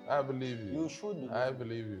should. I believe you. You should believe. I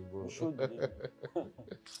believe you, bro. You should believe.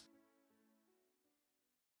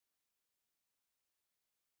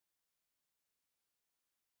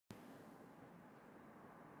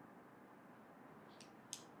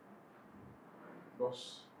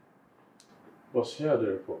 Boss, here are the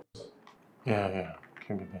reports. Yeah.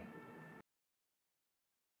 Keep it there.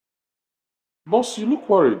 Boss, you look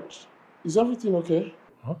worried. Is everything okay?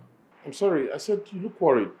 Huh? I'm sorry, I said you look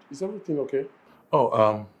worried. Is everything okay?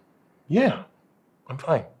 Oh, yeah. I'm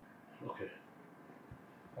fine. Okay.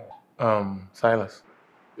 Silas,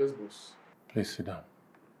 Yes, boss. please sit down.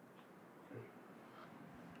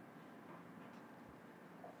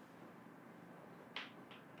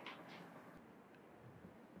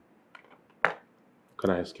 Can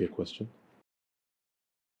I ask you a question?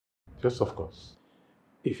 Yes, of course.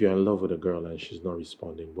 If you're in love with a girl and she's not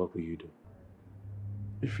responding, what will you do?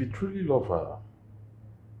 If you truly love her,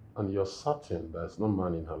 and you're certain there's no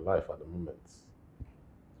man in her life at the moment,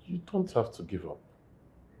 you don't have to give up.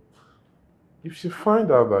 If she finds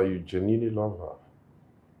out that you genuinely love her,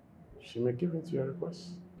 she may give in to your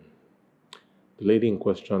request. The lady in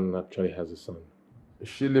question actually has a son. Is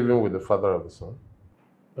she living with the father of the son?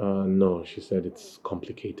 No, she said it's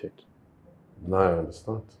complicated. Now I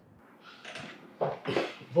understand.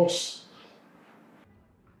 Boss,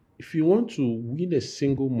 if you want to win a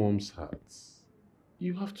single mom's heart,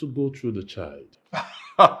 you have to go through the child.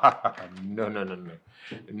 No.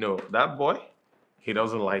 No, that boy, he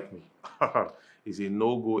doesn't like me. It's a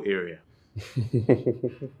no-go area.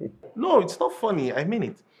 No, it's not funny. I mean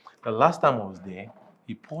it. The last time I was there,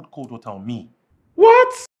 he poured cold water on me.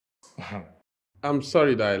 What? I'm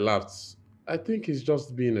sorry that I laughed. I think he's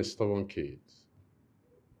just being a stubborn kid.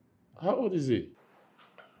 How old is he?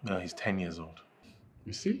 No, he's 10 years old.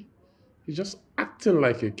 You see? He's just acting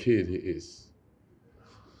like a kid he is.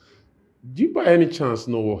 Do you by any chance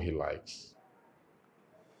know what he likes?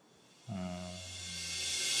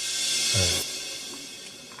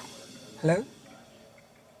 Hello?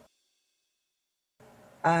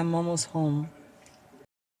 I'm almost home.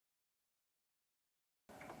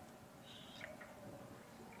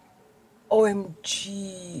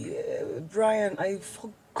 OMG, Brian, I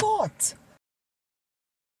forgot.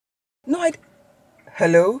 No,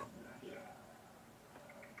 Hello?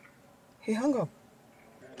 He hung up.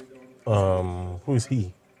 Who is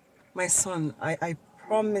he? My son, I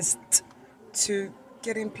promised to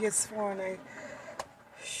get him PS4 and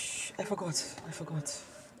I forgot.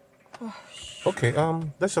 Oh, Okay,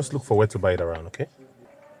 let's just look for where to buy it around, okay?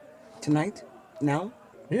 Tonight? Now?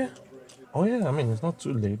 Yeah. Oh yeah, I mean, it's not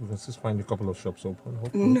too late. We can just find a couple of shops open,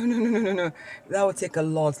 hopefully. No. That would take a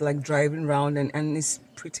lot, like driving around, and it's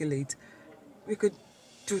pretty late. We could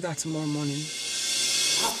do that tomorrow morning.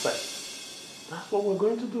 Perfect. That's what we're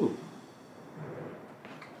going to do.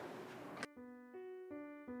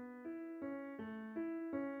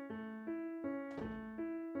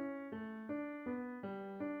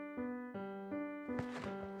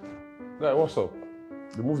 Guy, what's up?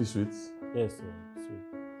 The movie sweet? Yes, sir. Sweet.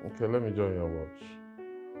 Okay, let me join your watch.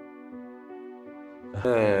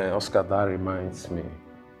 Oscar, that reminds me.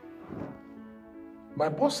 My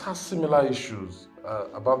boss has similar issues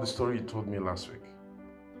about the story he told me last week.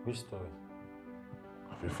 Which story?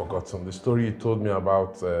 Have you forgotten? The story he told me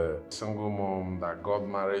about a single mom that got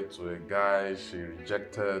married to a guy she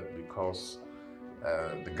rejected because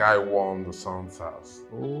the guy won the son's house.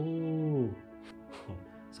 Oh.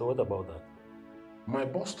 So what about that? My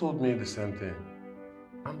boss told me the same thing.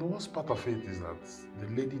 And the worst part of it is that the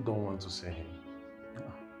lady don't want to see him.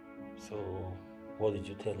 So what did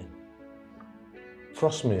you tell him?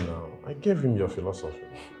 Trust me now, I gave him your philosophy.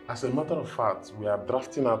 As a matter of fact, we are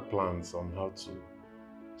drafting out plans on how to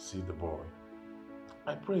see the boy.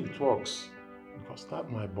 I pray it works, because that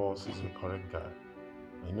my boss is a correct guy.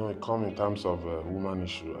 I know it comes in terms of a woman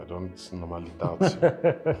issue. I don't normally doubt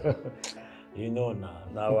you. You know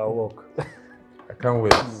now I work. I can't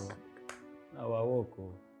wait. Now I work.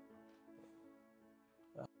 Oh.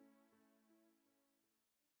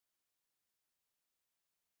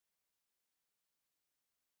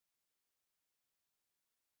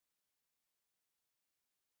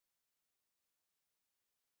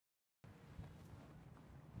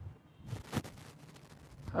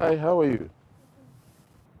 Hi, how are you?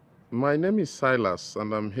 My name is Silas,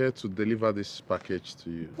 and I'm here to deliver this package to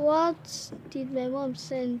you. What did my mom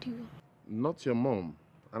send you? Not your mom.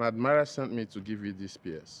 An admirer sent me to give you this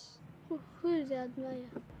PS. Who is the admirer?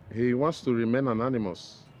 He wants to remain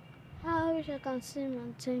anonymous. I wish I can see him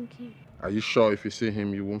and thank him. Are you sure if you see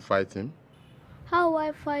him, you won't fight him? How will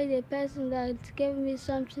I find a person that gave me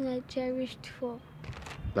something I cherished for?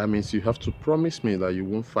 That means you have to promise me that you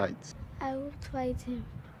won't fight. I won't fight him.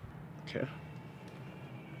 Okay.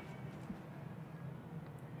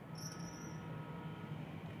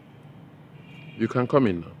 You can come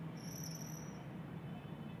in now.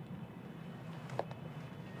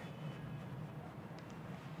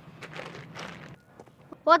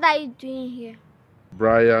 What are you doing here?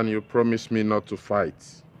 Brian, you promised me not to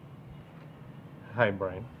fight. Hi,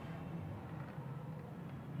 Brian.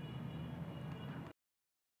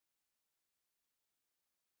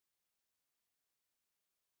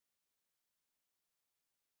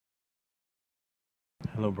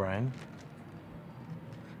 Hello, Brian.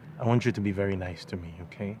 I want you to be very nice to me,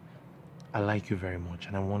 okay? I like you very much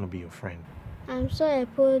and I want to be your friend. I'm sorry I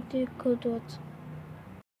put you good words.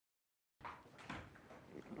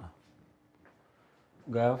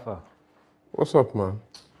 Gafa. What's up, man?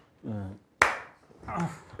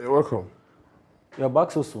 You're welcome. You're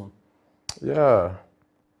back so soon? Yeah.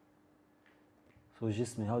 So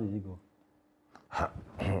just me, how did it go?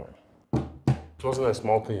 It wasn't a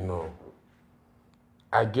small thing, no.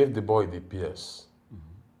 I gave the boy the PS.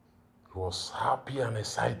 He was happy and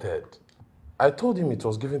excited. I told him it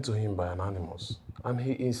was given to him by Anonymous, and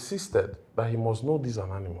he insisted that he must know this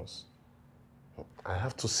Anonymous. I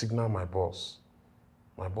have to signal my boss.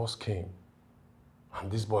 My boss came,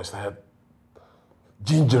 and this boy started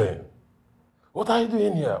gingering. What are you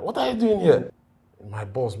doing here? What are you doing here? My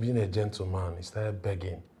boss, being a gentleman, he started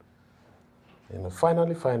begging. You know,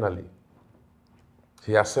 finally,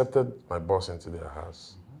 he accepted my boss into their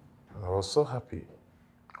house. And I was so happy.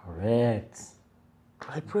 Correct.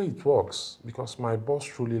 I pray it works, because my boss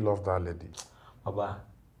truly loved that lady. Baba,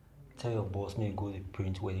 tell your boss may go to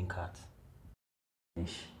print wedding card.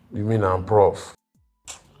 You mean I'm prof?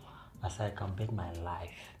 As I can bet my life,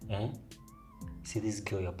 eh? See this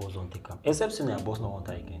girl your boss don't take her. Except saying your boss don't want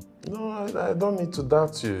her again. No, I don't need to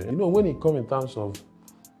doubt you. You know, when it comes in terms of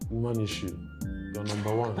woman issue, you're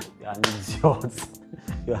number one. You're an idiot.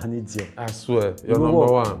 You're an idiot. I swear, you're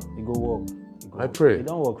number one. You go work. I pray. You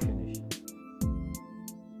don't work finish.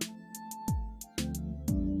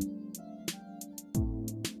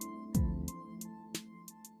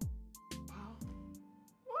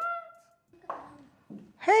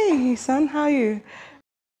 Hey, son, how are you?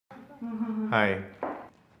 Hi.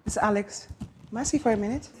 It's Alex. May I see for a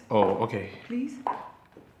minute? Oh, okay. Please?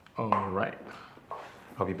 All right.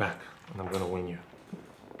 I'll be back, and I'm gonna win you.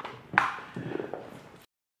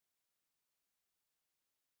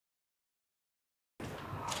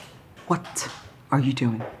 What are you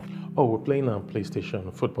doing? Oh, we're playing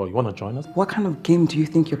PlayStation football. You wanna join us? What kind of game do you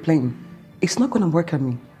think you're playing? It's not going to work on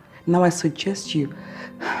me. Now I suggest you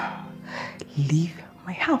leave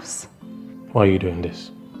my house. Why are you doing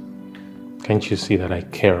this? Can't you see that I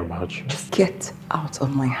care about you? Just get out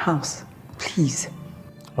of my house, please.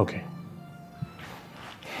 Okay.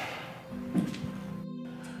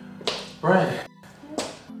 Right.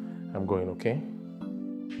 I'm going, okay?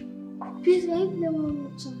 Please, can you play one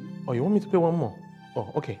more song? Oh, you want me to play one more?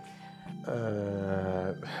 Oh, okay.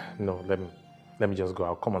 No, let me just go.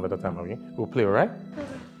 I'll come another time, okay? We'll play, all right?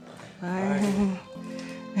 Bye.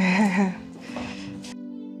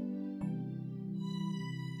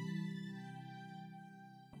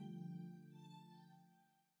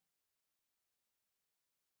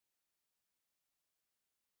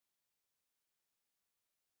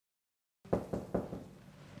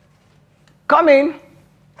 Come in.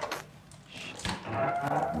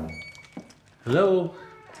 Hello.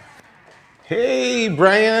 Hey,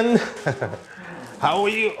 Brian. How are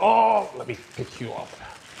you? Oh, let me pick you up.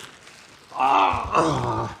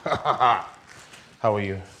 Ah. How are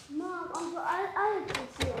you? Mom, Uncle, I can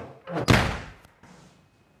see it.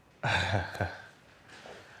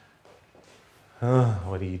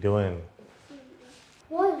 What are you doing?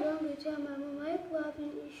 What is wrong with you and my mom? Are you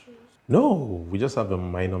having issues? No, we just have a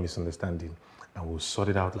minor misunderstanding and we'll sort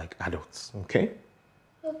it out like adults, okay?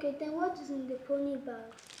 Okay, then what is in the pony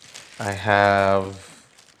bag? I have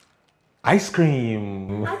ice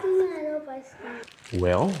cream. How do you know I love ice cream?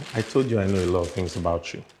 Well, I told you I know a lot of things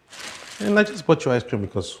about you. And I just bought you ice cream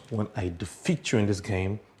because when I defeat you in this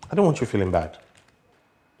game, I don't want you feeling bad.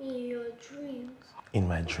 In your dreams? In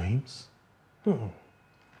my dreams?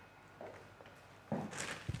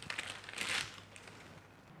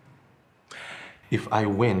 If I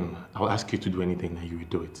win, I'll ask you to do anything and you will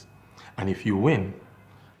do it. And if you win,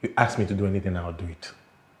 you ask me to do anything, I'll do it.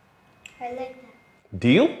 I like that.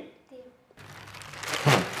 Deal? Deal.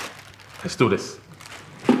 Let's do this.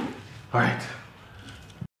 All right.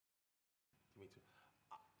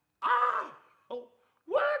 Oh,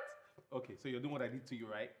 what? Okay, so you're doing what I did to you,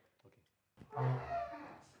 right?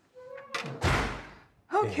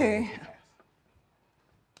 Okay.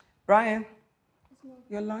 Brian,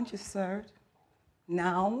 your lunch is served.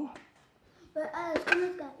 Now. But Alex, come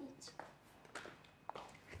look at it.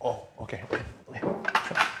 Oh, okay.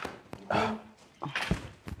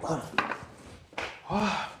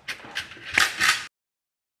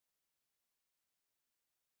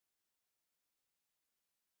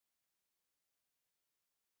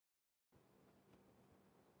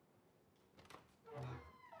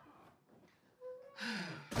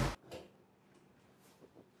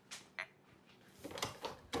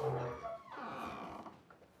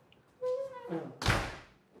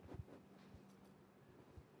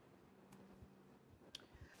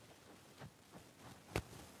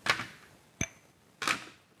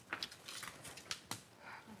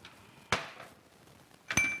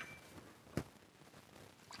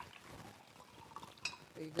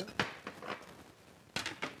 There you go.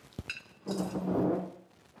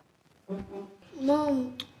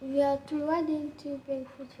 Mom, we are through. Why didn't you bring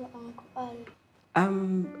food for Uncle Ali?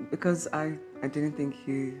 Because I didn't think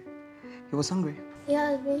he was hungry. He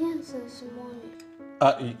has been here since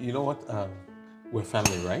morning. You know what? We're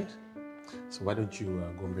family, right? So why don't you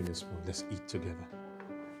go and bring a spoon? Let's eat together.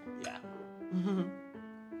 Yeah.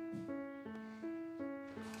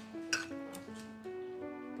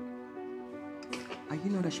 Are you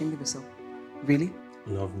not ashamed of yourself? Really?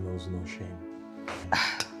 Love knows no shame.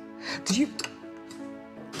 Did you?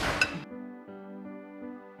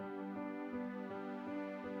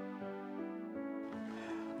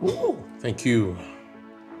 Ooh, thank you.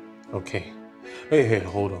 Okay. Hey,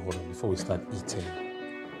 hold on. Before we start eating,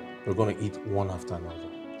 we're gonna eat one after another.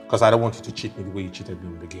 Because I don't want you to cheat me the way you cheated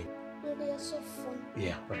me in the game. No, they are so fun.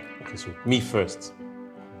 Yeah, right. Okay, so me first.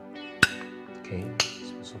 Okay,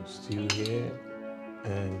 let's put some stew here.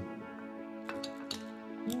 And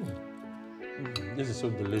this is so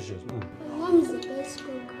delicious. My mom is the best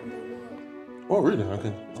cook in the world. Oh, really? I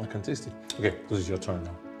can taste it. Okay, this is your turn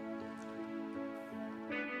now.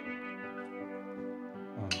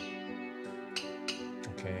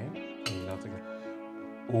 Okay, and now take it.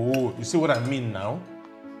 Oh, you see what I mean now?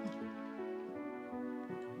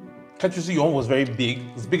 Can't you see your own was very big?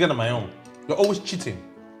 It's bigger than my own. You're always cheating.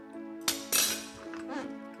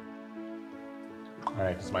 All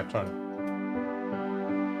right, it's my turn.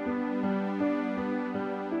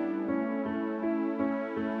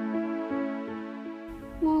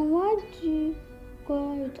 Mom, why do you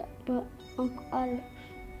quarrel with Uncle Alex?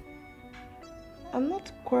 I'm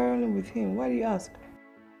not quarreling with him. Why do you ask?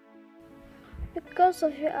 Because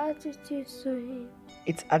of your attitude to him.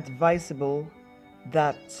 It's advisable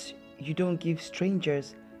that you don't give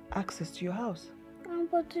strangers access to your house.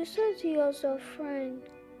 But you said he was your friend.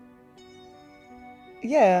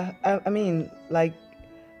 Yeah, I mean, like,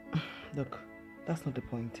 look, that's not the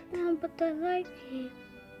point. But I like him.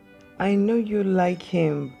 I know you like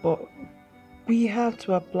him, but we have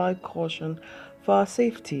to apply caution for our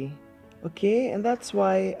safety, okay? And that's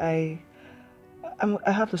why I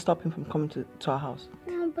have to stop him from coming to our house.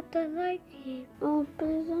 But I like him. Oh,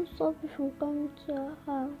 please don't stop him from coming to our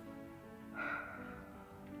house.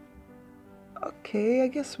 Okay, I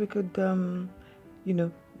guess we could, you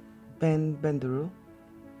know, bend the rule.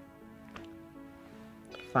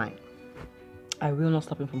 Fine. I will not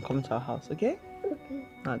stop him from coming to our house, okay? Okay.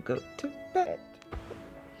 Now go to bed.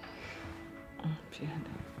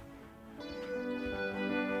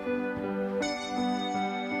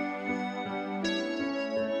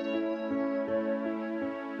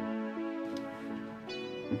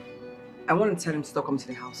 I want to tell him to stop coming to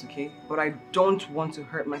the house, okay? But I don't want to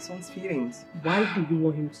hurt my son's feelings. Why do you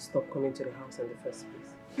want him to stop coming to the house in the first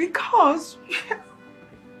place? Because,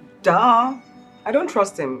 duh, I don't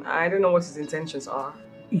trust him. I don't know what his intentions are.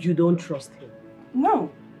 You don't trust him? No.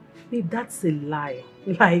 Babe, that's a lie.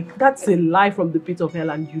 Like, that's a lie from the pit of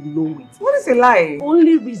hell and you know it. What is a lie?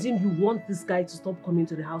 Only reason you want this guy to stop coming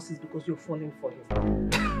to the house is because you're falling for him.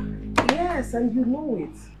 Yes, and you know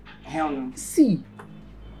it. Hell no. See,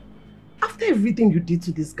 after everything you did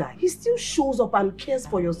to this guy, he still shows up and cares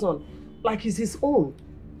for your son like he's his own.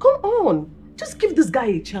 Come on, just give this guy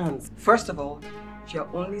a chance. First of all, you're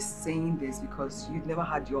only saying this because you've never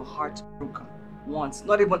had your heart broken once,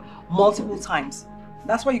 not even multiple times.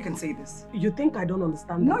 That's why you can say this. You think I don't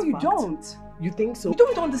understand No, that you fact? don't. You think so? You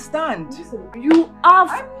don't understand. Listen,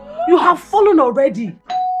 you have fallen already.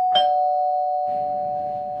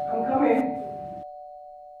 I'm coming.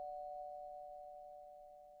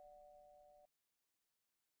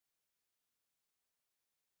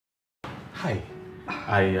 Hi,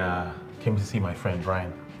 I came to see my friend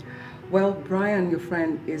Brian. Well, Brian, your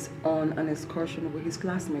friend, is on an excursion with his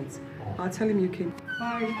classmates. I'll tell him you came.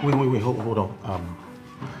 Bye. Wait, hold on.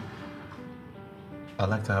 I'd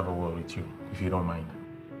like to have a word with you, if you don't mind.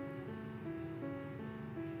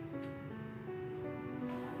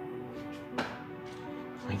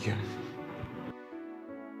 Thank you.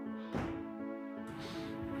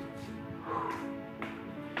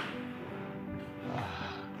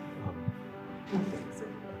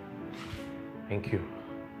 Thank you.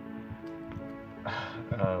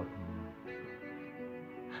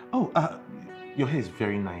 Your hair is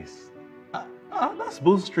very nice. That's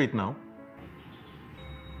both straight now.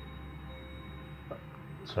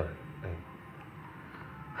 Sorry.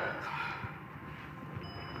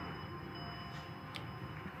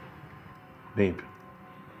 Babe,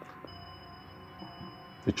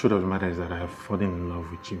 the truth of the matter is that I have fallen in love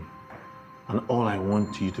with you. And all I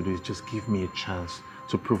want you to do is just give me a chance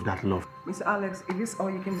to prove that love. Mr. Alex, if this is all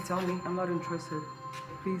you came to tell me, I'm not interested.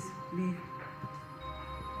 Please, leave.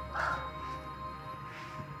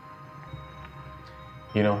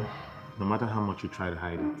 You know, no matter how much you try to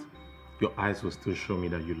hide it, your eyes will still show me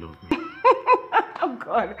that you love me. Oh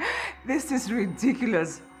God, this is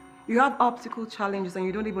ridiculous. You have optical challenges and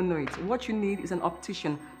you don't even know it. What you need is an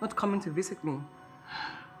optician, not coming to visit me.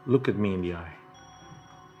 Look at me in the eye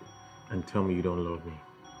and tell me you don't love me.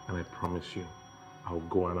 And I promise you, I'll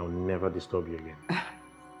go and I'll never disturb you again.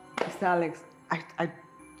 Mr. Alex, I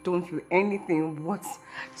don't feel anything. What's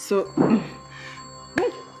so...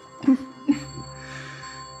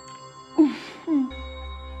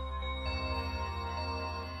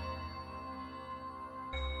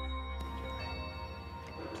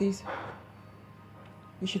 Please,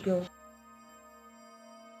 we should go.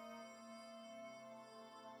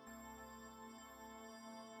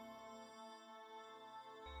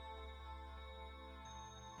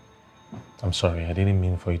 I'm sorry, I didn't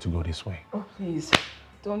mean for you to go this way. Oh, please,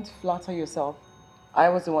 don't flatter yourself. I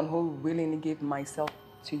was the one who willingly gave myself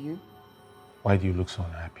to you. Why do you look so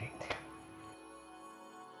unhappy?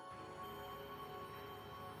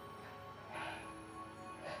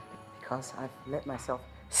 Because I've let myself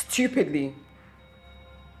stupidly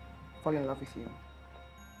fall in love with you.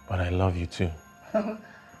 But I love you too.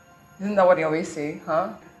 Isn't that what they always say,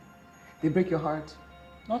 huh? They break your heart.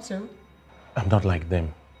 Not so. I'm not like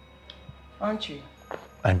them. Aren't you?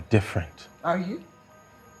 I'm different. Are you?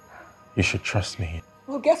 You should trust me.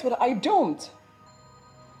 Well, guess what? I don't.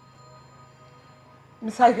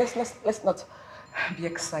 Besides, let's not be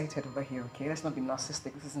excited over here, okay? Let's not be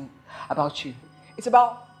narcissistic. This isn't about you. It's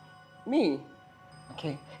about me,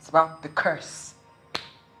 okay? It's about the curse,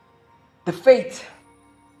 the fate.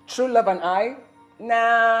 True love and I?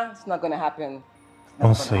 Nah, it's not gonna happen. It's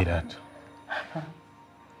Don't say that.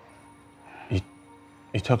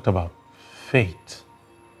 You talked about fate,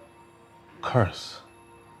 curse.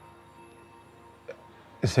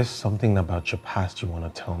 Is there something about your past you want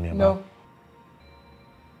to tell me about? No.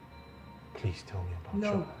 Please tell me about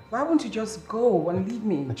your No. past. Why won't you just go and leave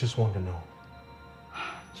me? I just want to know.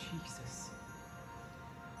 Jesus.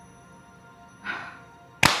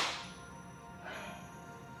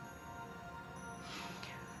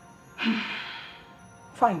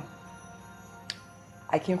 Fine.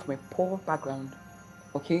 I came from a poor background,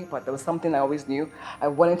 okay? But there was something I always knew. I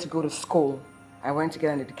wanted to go to school. I wanted to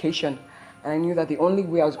get an education. And I knew that the only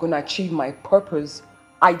way I was going to achieve my purpose,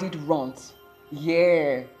 I did runs.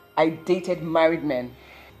 Yeah, I dated married men.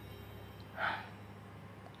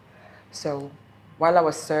 So, while I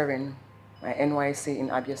was serving my NYC in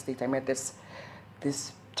Abia State, I met this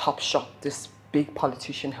top shot, this big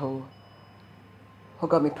politician who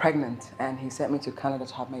got me pregnant, and he sent me to Canada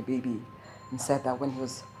to have my baby, and said that when he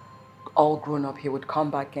was all grown up, he would come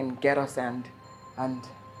back and get us and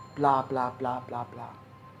blah, blah, blah, blah, blah.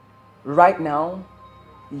 Right now,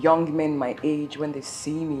 young men my age, when they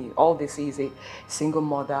see me, all they see is a single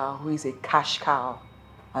mother who is a cash cow.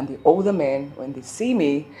 And the older men, when they see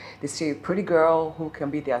me, they see a pretty girl who can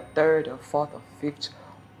be their third or fourth or fifth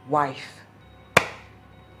wife.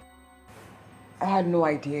 I had no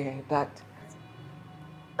idea that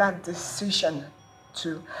decision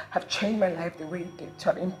to have changed my life the way it did, to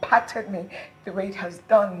have impacted me the way it has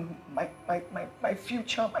done, my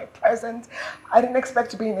future, my present. I didn't expect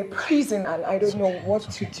to be in a prison, and I don't know what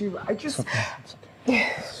to do. I just...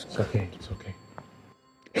 It's okay. It's okay.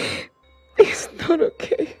 It's not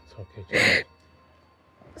okay. It's okay.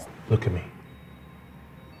 Just look at me.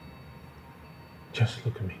 Just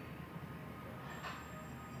look at me.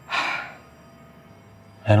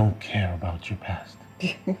 I don't care about your past.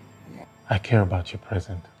 I care about your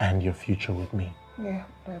present and your future with me. Yeah,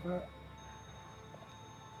 whatever.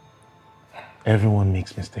 Everyone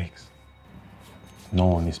makes mistakes. No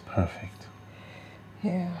one is perfect.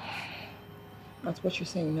 Yeah. That's what you're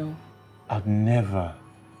saying now. I'd never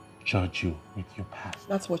judge you with your past.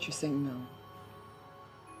 That's what you're saying now.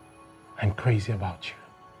 I'm crazy about you.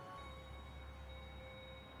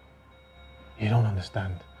 You don't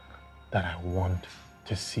understand that I want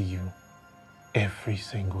to see you every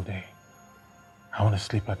single day. I want to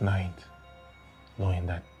sleep at night knowing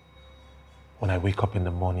that when I wake up in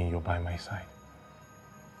the morning, you're by my side.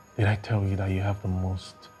 Did I tell you that you have the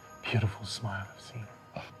most beautiful smile I've seen?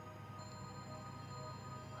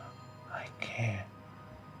 I care.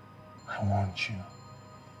 I want you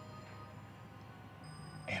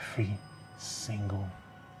every single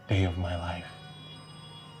day of my life.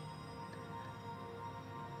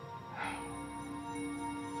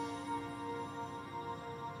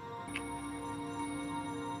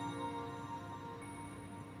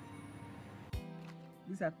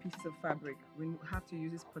 These are pieces of fabric. We have to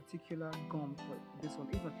use this particular gum for this one.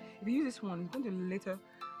 Even if you use this one, it's going to litter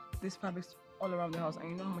this fabric all around the house, and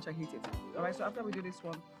you know how much I hate it. All right, so after we do this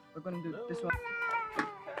one, we're going to do this one.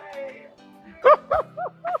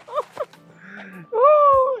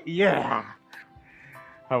 Oh, yeah.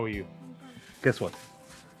 How are you? Guess what?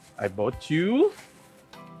 I bought you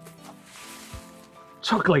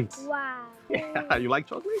chocolate. Wow. Yeah, you like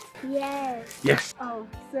chocolate? Yes. Yes. Oh,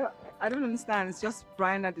 so I don't understand. It's just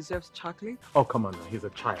Brian that deserves chocolate? Oh, come on now. He's a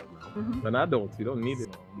child now. An adult, you don't need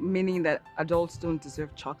it. Meaning that adults don't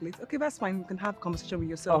deserve chocolate? Okay, that's fine. You can have a conversation with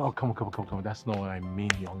yourself. Oh, come on. That's not what I mean,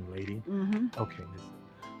 young lady. Okay, listen.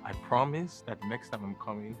 I promise that next time I'm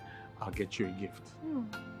coming, I'll get you a gift.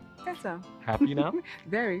 Better. Happy now?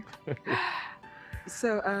 Very.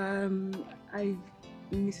 So, I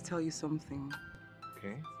need to tell you something.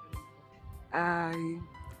 Okay.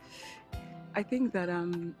 I think that,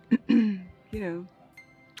 you know,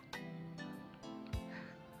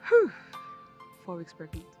 4 weeks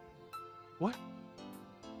pregnant. What?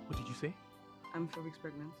 What did you say? I'm 4 weeks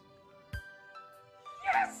pregnant.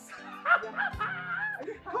 Yes!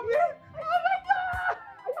 Come here!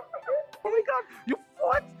 Oh my god! You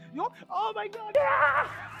fought! Oh my god! Yeah!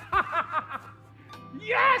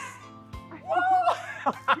 Yes!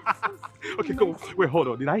 Woo! Okay, go. Wait, hold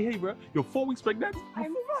on. Did I hear you, bro? You're 4 weeks pregnant?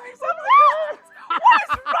 I'm 4 weeks pregnant! What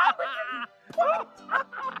is wrong with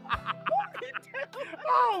you?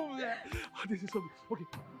 Oh, man. Oh, this is so... Okay.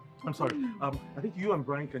 I'm sorry. I think you and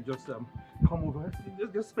Brian can just come over.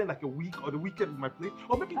 Just spend like a week or the weekend with my place,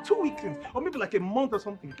 or maybe 2 weekends, or maybe like a month or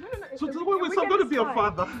something. No. So wait, so I'm going to be a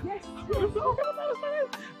father. Yes. I'm going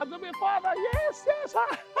to be a father. Yes.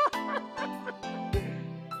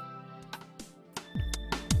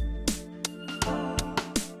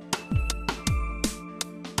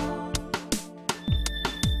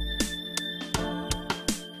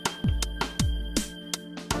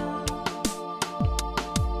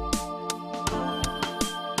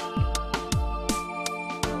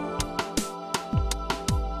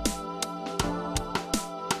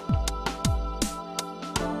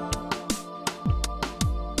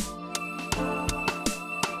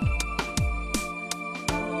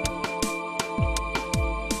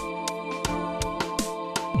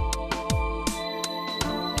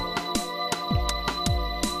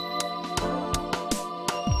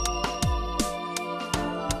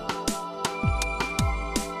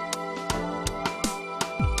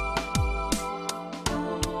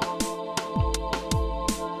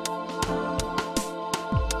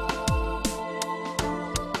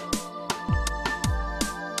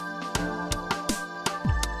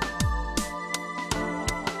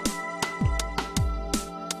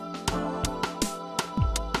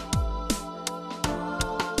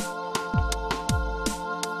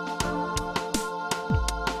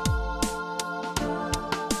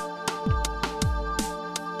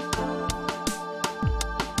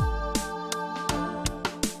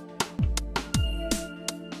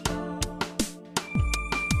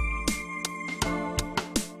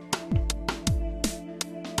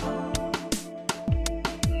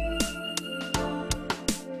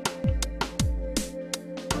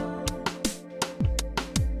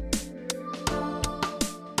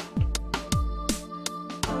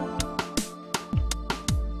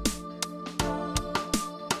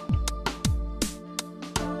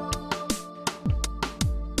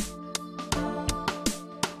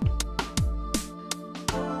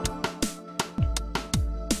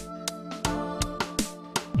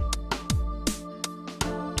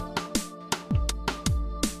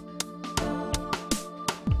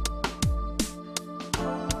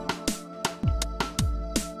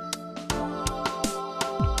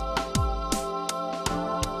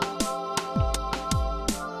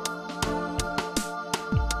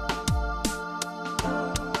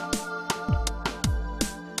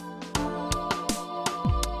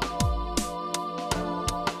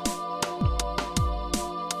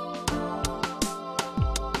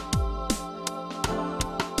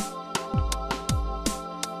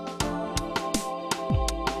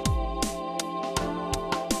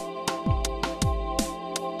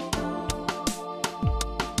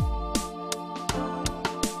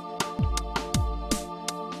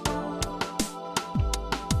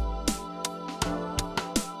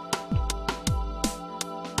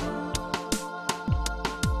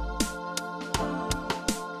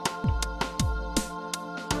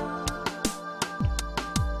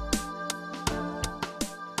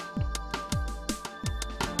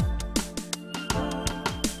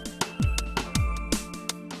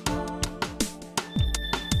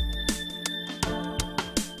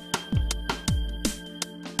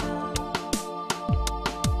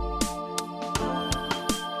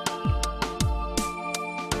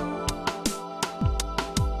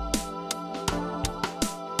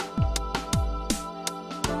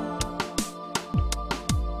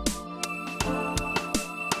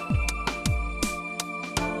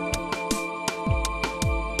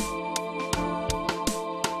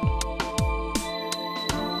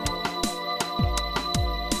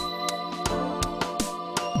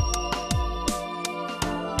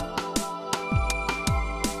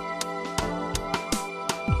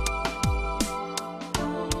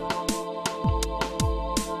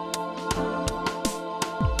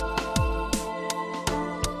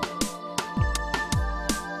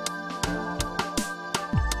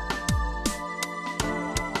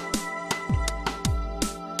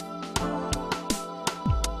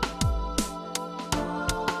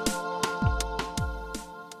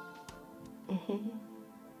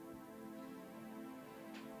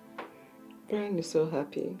 Brian is so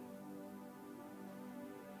happy.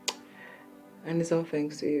 And it's all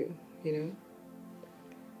thanks to you, you know?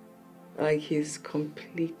 Like he's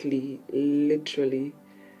completely, literally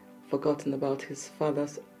forgotten about his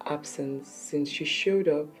father's absence since you showed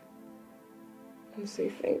up. And say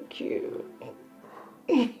thank you.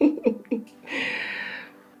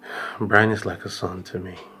 Brian is like a son to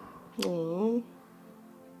me. Aww.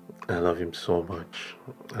 I love him so much.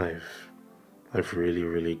 I've really,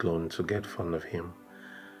 really grown to get fond of him.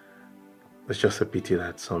 It's just a pity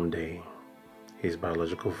that someday his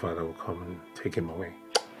biological father will come and take him away.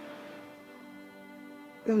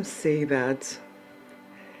 Don't say that.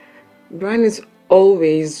 Brian is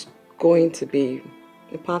always going to be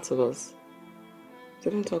a part of us. So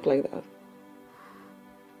don't talk like that.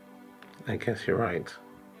 I guess you're right.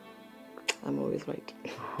 I'm always right.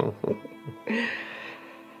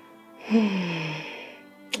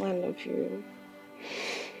 I love you.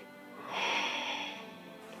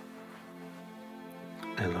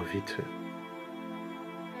 I love you too.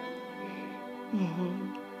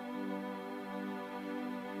 Mm-hmm.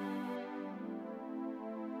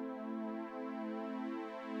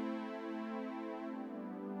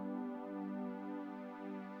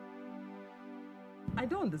 I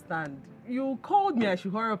don't understand. You called me I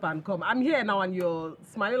should hurry up and come. I'm here now and you're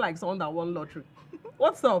smiling like someone that won lottery.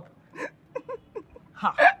 What's up?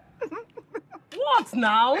 Ha. What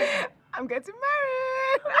now? I'm getting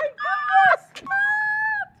married. Oh my goodness!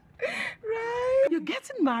 Right? You're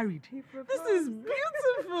getting married. This is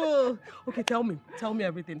beautiful. Okay, tell me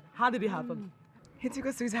everything. How did it happen? He took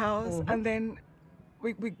us to his house and then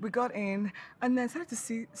we got in and then I started to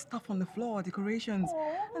see stuff on the floor, decorations.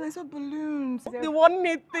 And I saw balloons. The one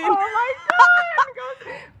neat thing. Oh my God!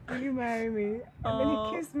 Will you marry me? And then he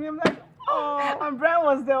kissed me. I'm like, oh. And Brian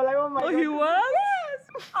was there. Like, oh my God. Oh, he was? Yes.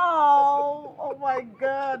 Oh my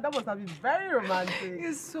God. That must have been very romantic.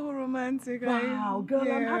 He's so romantic. Wow, girl,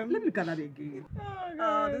 yeah. I'm happy. Let me look at that again.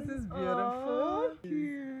 Oh, this is beautiful. Oh,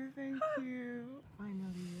 thank you.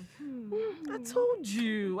 Finally. I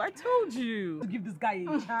told you. To give this guy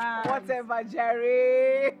a chance. Whatever,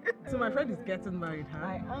 Jerry. So my friend is getting married, huh?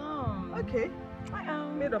 I am. Okay. I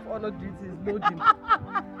am. Maid of honor duties, loading.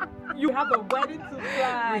 You have a wedding to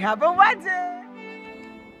plan. We have a wedding.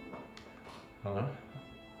 Hello?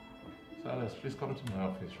 Silas, please come to my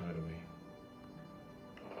office right away.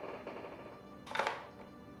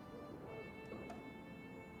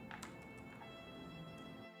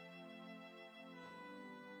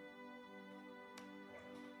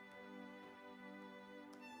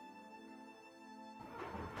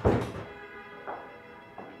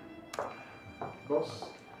 Boss,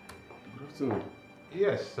 good afternoon.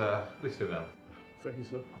 Yes, please sit down. Thank you,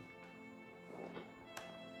 sir.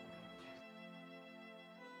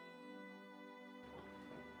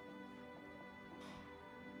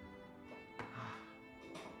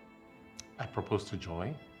 I proposed to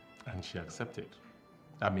Joy and she accepted.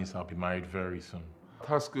 That means I'll be married very soon.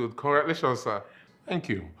 That's good. Congratulations, sir. Thank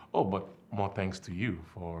you. Oh, but more thanks to you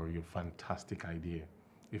for your fantastic idea.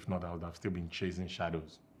 If not, I would have still been chasing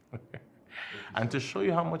shadows. And to show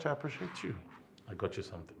you how much I appreciate you, I got you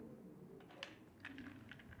something.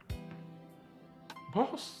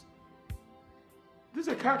 Boss, this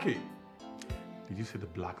is a car key. Did you see the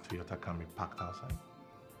black Toyota Camry parked outside?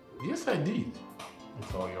 Yes, I did.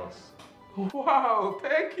 It's all yours. Wow,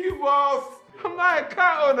 thank you, boss. I'm not a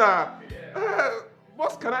car owner.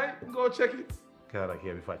 Boss, can I go check it? Get out of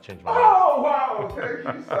here before I change my mind. Oh, wow,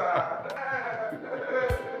 thank you, sir.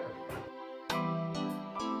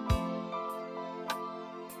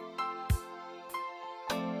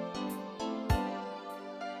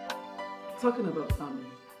 Talking about family,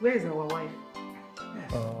 where is our wife?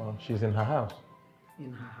 She's in her house.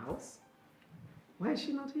 In her house? Why is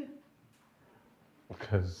she not here?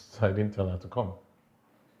 Because I didn't tell her to come.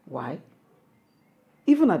 Why?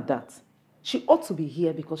 Even at that, she ought to be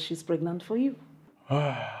here because she's pregnant for you.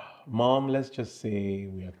 Mom, let's just say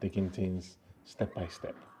we are taking things step by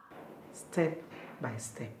step. Step by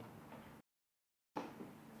step.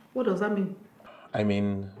 What does that mean? I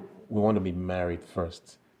mean, we want to be married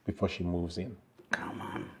first before she moves in. Come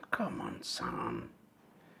on, son.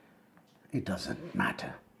 It doesn't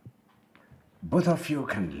matter. Both of you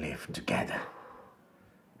can live together.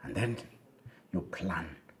 And then you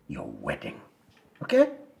plan your wedding. Okay?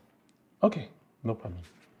 Okay, no problem.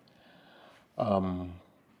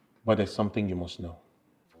 But there's something you must know.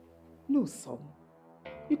 No, son.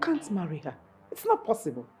 You can't marry her. It's not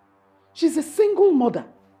possible. She's a single mother.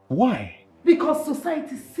 Why? Because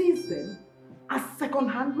society sees them as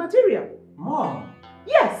second-hand material. Mom!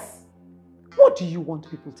 Yes! What do you want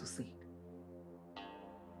people to say?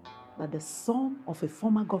 that the son of a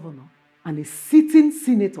former governor and a sitting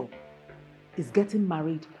senator is getting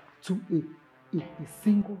married to a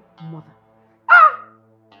single mother. Ah!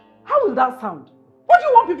 How will that sound? What do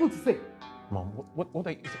you want people to say? Mom, what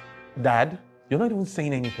are you saying? Dad, you're not even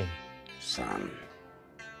saying anything. Son,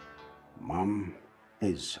 Mom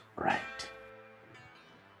is right.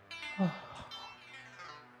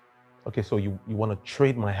 Okay, so you want to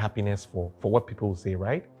trade my happiness for what people will say,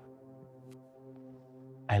 right?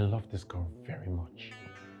 I love this girl very much.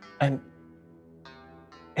 And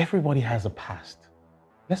everybody has a past.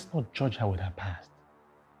 Let's not judge her with her past.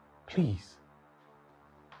 Please.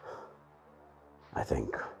 I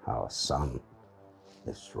think our son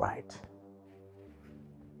is right.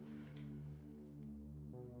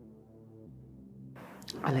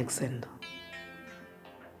 Alexander,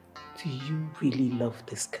 do you really love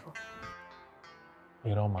this girl?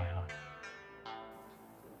 With all my heart.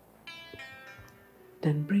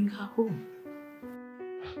 Then bring her home.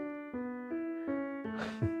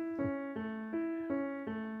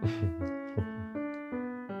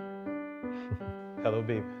 Hello,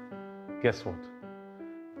 babe. Guess what?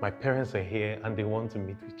 My parents are here and they want to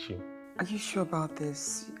meet with you. Are you sure about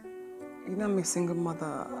this? You know I'm a single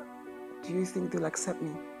mother. Do you think they'll accept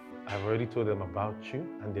me? I've already told them about you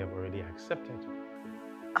and they've already accepted.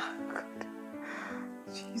 Oh, God.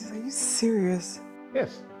 Jesus, are you serious?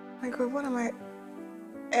 Yes. My God, what am I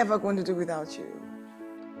ever going to do without you?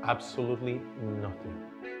 Absolutely nothing.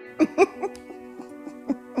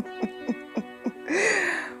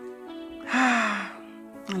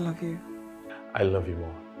 I love you. I love you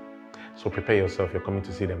more. So prepare yourself. You're coming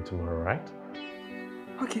to see them tomorrow, right?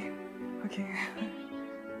 Okay. Okay.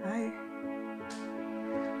 Bye.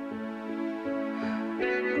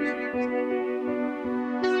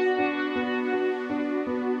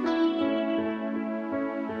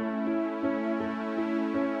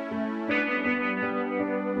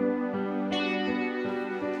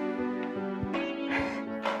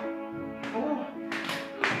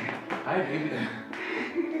 Hi, baby.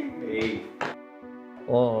 Hey.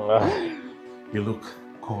 Oh, you look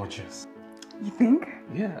gorgeous. You think?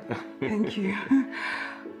 Yeah. Thank you.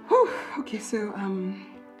 Whew. Okay, so I'm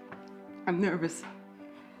nervous.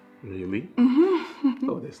 Really? Mm-hmm.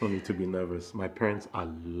 Oh, there's no need to be nervous. My parents are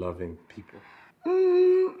loving people.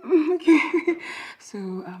 Okay. So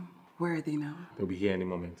where are they now? They'll be here any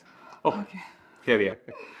moment. Oh, okay. Here they are.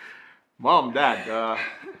 Mom, Dad.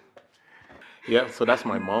 Yeah, so that's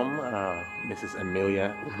my mom, Mrs.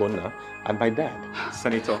 Amelia Bona, and my dad,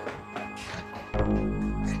 Senator.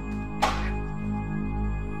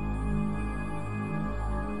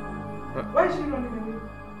 Why is she running away?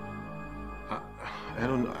 I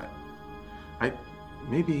don't know. I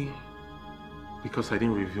maybe because I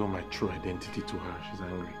didn't reveal my true identity to her, she's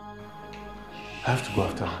angry. I have to go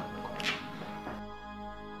after her.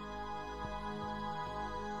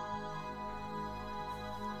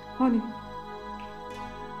 Honey,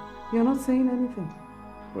 you're not saying anything.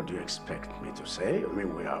 What do you expect me to say? I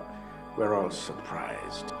mean, we're all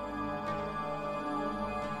surprised.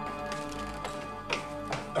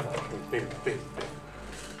 Babe.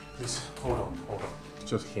 Please, hold on.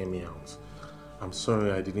 Just hear me out. I'm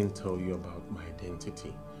sorry I didn't tell you about my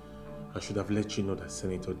identity. I should have let you know that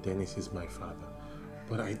Senator Dennis is my father.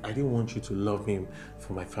 But I didn't want you to love me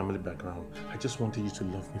for my family background. I just wanted you to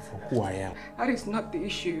love me for who I am. That is not the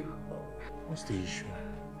issue. What's the issue?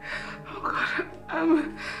 Oh God,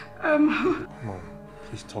 Come on,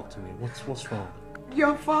 please talk to me. What's wrong?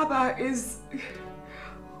 Your father is,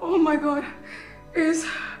 oh my God, is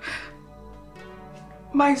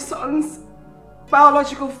my son's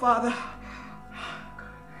biological father.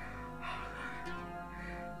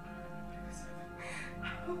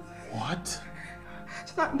 What?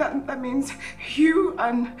 So that means you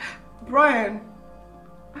and Brian.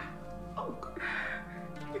 Oh God.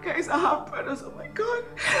 You guys are half brothers, oh my God.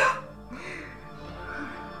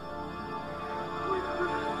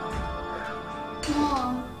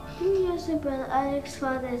 Mom, you just say Brother Alex's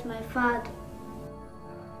father is my father.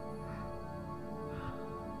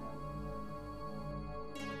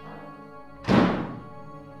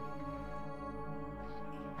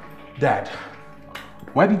 Dad,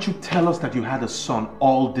 why didn't you tell us that you had a son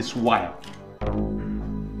all this while?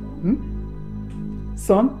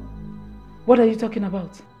 Son? What are you talking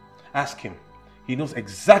about? Ask him. He knows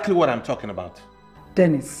exactly what I'm talking about.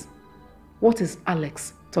 Dennis, what is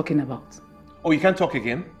Alex talking about? Oh, you can't talk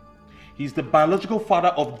again? He's the biological father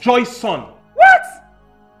of Joy's son. What?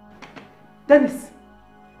 Dennis,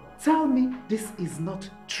 tell me this is not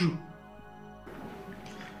true.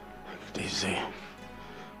 Daisy,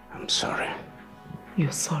 I'm sorry.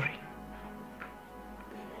 You're sorry.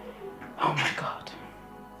 Oh my God.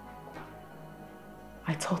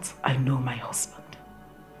 I thought I know my husband.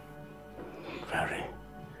 Very,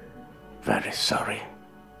 very sorry.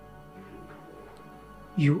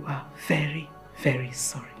 You are very, very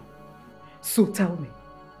sorry. So tell me,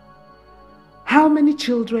 how many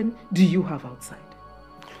children do you have outside?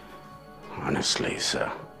 Honestly,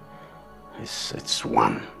 sir, it's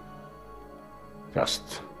one.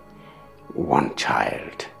 Just one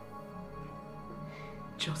child.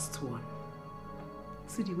 Just one.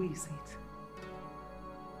 See the way you say it.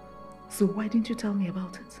 So why didn't you tell me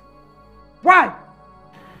about it? Why?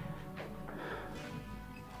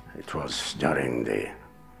 It was during the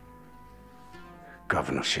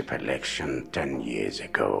governorship election 10 years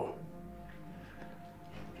ago.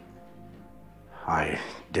 I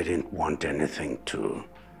didn't want anything to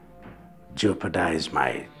jeopardize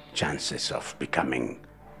my chances of becoming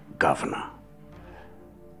governor.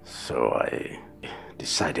 So I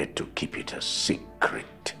decided to keep it a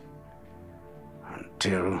secret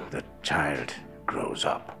until the child grows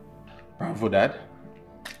up. Bravo, Dad.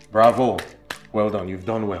 Bravo. Well done. You've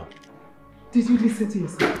done well. Did you listen to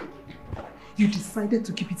yourself? You decided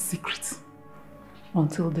to keep it secret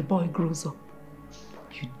until the boy grows up.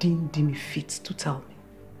 You didn't deem it fit to tell me.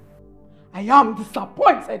 I am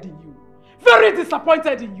disappointed in you. Very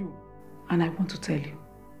disappointed in you. And I want to tell you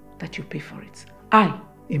that you pay for it. I,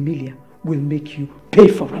 Emilia, will make you pay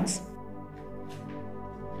for it.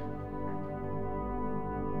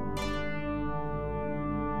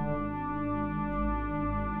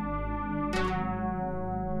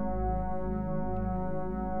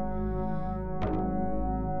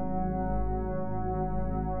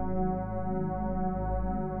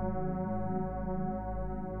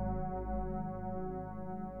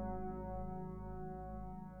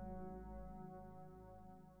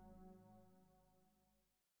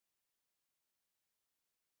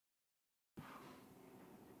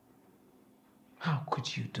 How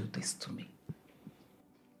could you do this to me?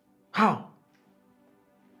 How?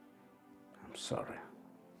 I'm sorry.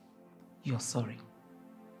 You're sorry.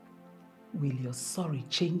 Will your sorry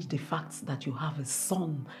change the fact that you have a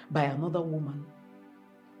son by another woman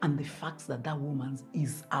and the fact that that woman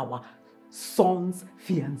is our son's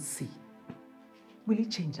fiancée? Will it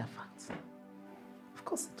change that fact? Of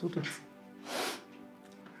course it wouldn't.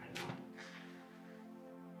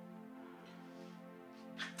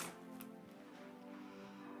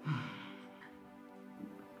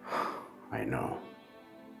 I know.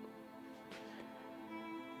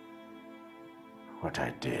 What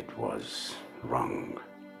I did was wrong.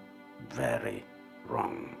 Very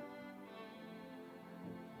wrong.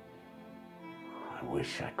 I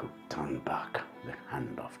wish I could turn back the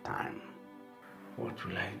hand of time. What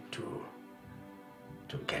will I do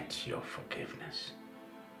to get your forgiveness?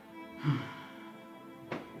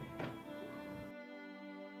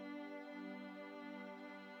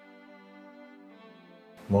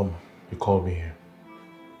 Mom, you called me here.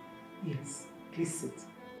 Yes, please sit.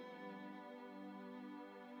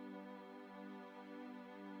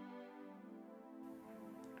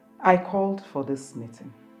 I called for this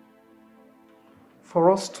meeting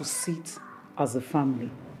for us to sit as a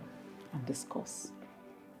family and discuss.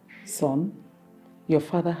 Son, your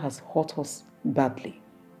father has hurt us badly.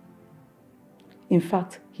 In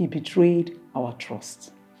fact, he betrayed our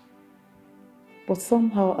trust. But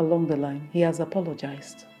somehow along the line, he has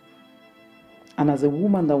apologized. And as a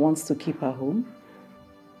woman that wants to keep her home,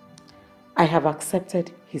 I have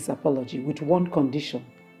accepted his apology with one condition,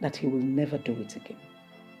 that he will never do it again.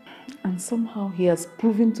 And somehow he has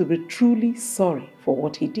proven to be truly sorry for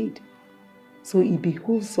what he did. So it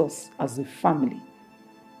behooves us as a family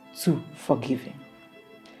to forgive him.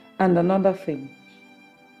 And another thing,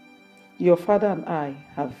 your father and I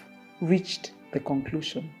have reached the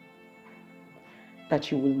conclusion that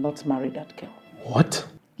you will not marry that girl. What?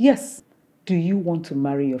 Yes. Do you want to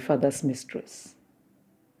marry your father's mistress?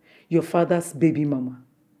 Your father's baby mama?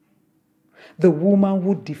 The woman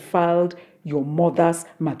who defiled your mother's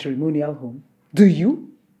matrimonial home? Do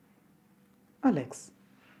you? Alex,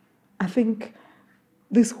 I think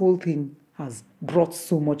this whole thing has brought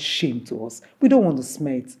so much shame to us. We don't want to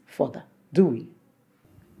smear it further, do we?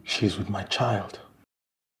 She's with my child.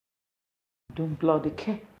 Don't bloody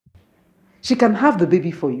care. She can have the baby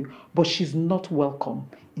for you, but she's not welcome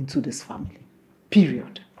into this family.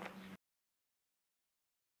 Period.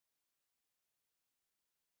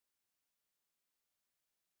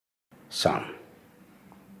 Son,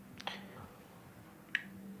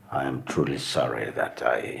 I am truly sorry that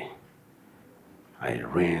I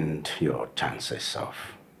ruined your chances of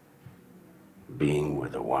being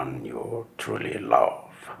with the one you truly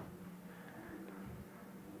love.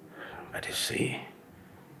 But you see,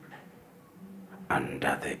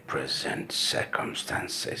 under the present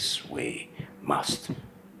circumstances, we must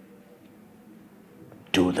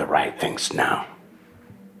do the right things now.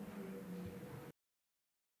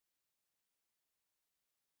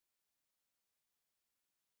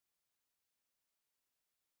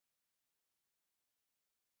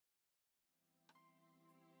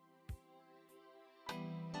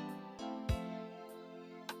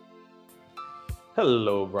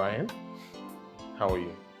 Hello, Brian. How are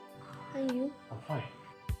you? And you? I'm fine.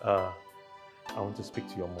 I want to speak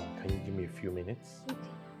to your mom. Can you give me a few minutes? Okay.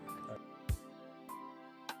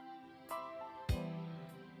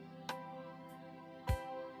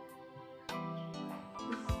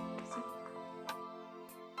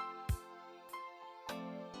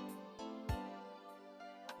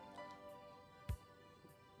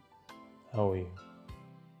 How are you?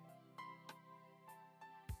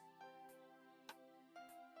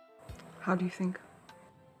 How do you think?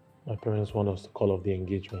 My parents want us to call off the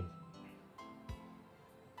engagement.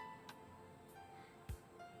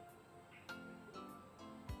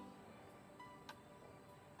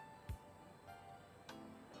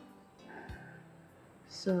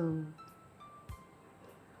 So,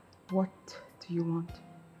 what do you want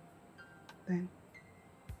then?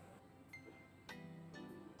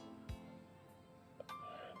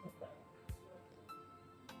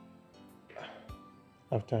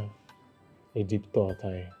 After a deep thought,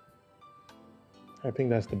 I think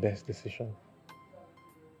that's the best decision.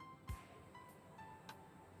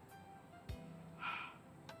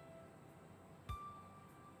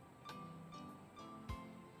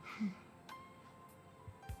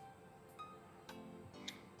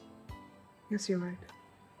 Yes, you're right.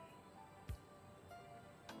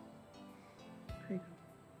 Here you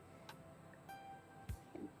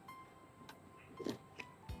go.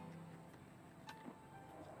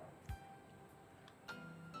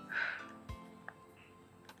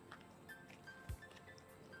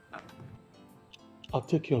 I'll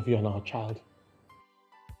take care of you and our child.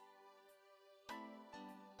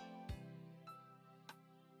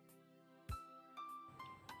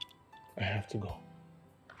 I have to go.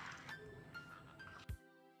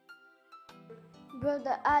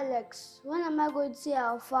 Brother Alex, when am I going to see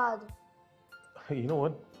our father? You know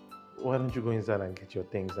what? Why don't you go inside and get your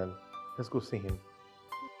things and let's go see him.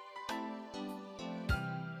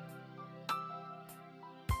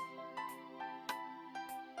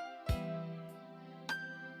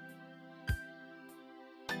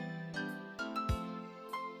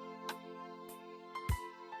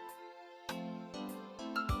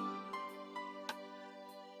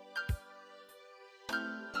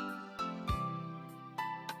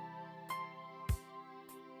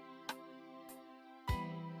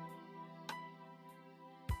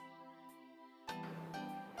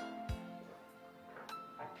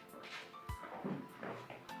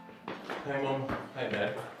 Hi, Mom. Hi,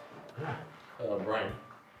 Dad. Brian,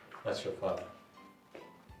 that's your father.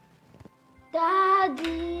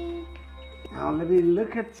 Daddy! Now let me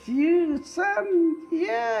look at you, son.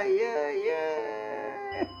 Yeah.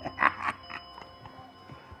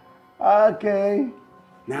 Okay.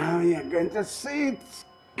 Now you're going to sit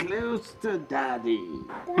close to Daddy.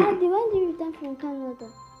 Daddy, when did you return from Canada?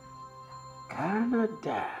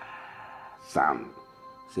 Canada. Son,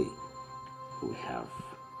 see, we have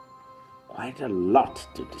quite a lot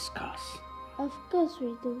to discuss. Of course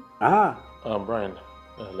we do. Brian,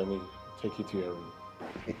 let me take you to your room.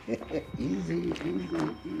 Easy.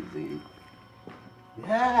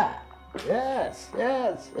 Yeah. Yes.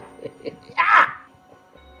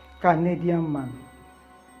 Canadian man.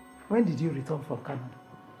 When did you return from Canada?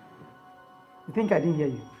 You think I didn't hear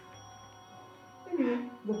you? Anyway,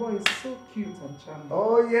 the boy is so cute and charming.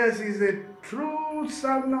 Oh yes, he's a true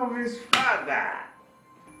son of his father.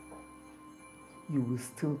 You will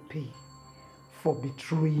still pay for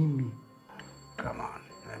betraying me. Come on,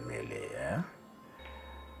 Amelia.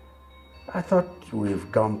 I thought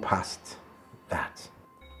we've gone past that.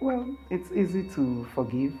 Well, it's easy to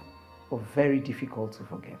forgive, but very difficult to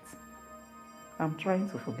forget. I'm trying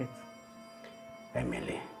to forget.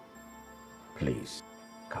 Emily, please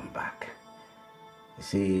come back. You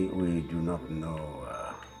see, we do not know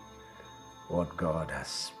what God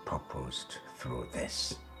has proposed through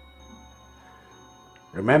this.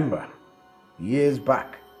 Remember, years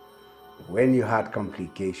back, when you had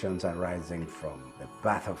complications arising from the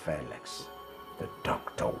birth of Alex, the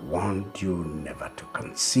doctor warned you never to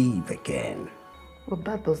conceive again. But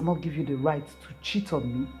that does not give you the right to cheat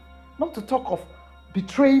on me, not to talk of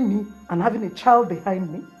betraying me and having a child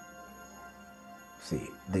behind me. See,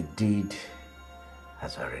 the deed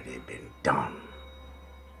has already been done.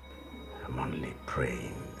 I'm only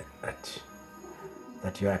praying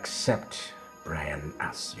that you accept Brian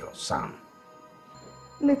as your son.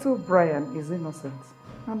 Little Brian is innocent.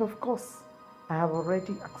 And of course, I have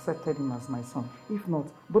already accepted him as my son. If not,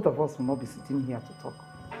 both of us will not be sitting here to talk.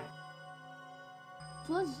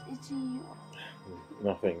 What's eating you?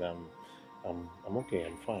 Nothing. I'm okay.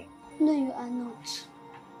 I'm fine. No, you are not.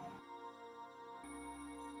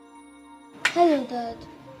 Hello, Dad.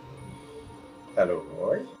 Hello,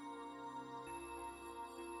 boy.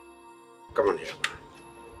 Come on here.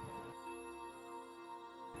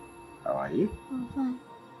 How are you? I'm fine.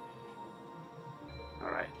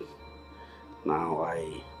 All right. Now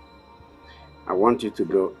I want you to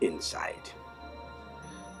go inside.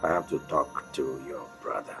 I have to talk to your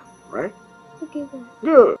brother, right? Okay, then.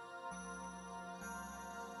 Good.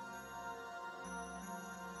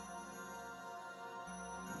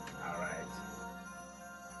 All right.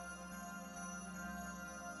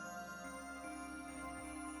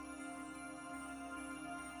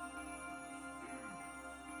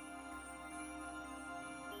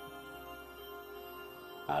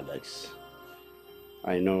 Alex,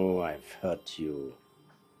 I know I've hurt you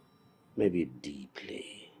maybe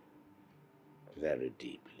deeply, very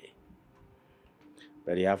deeply.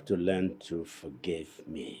 But you have to learn to forgive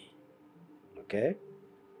me, okay?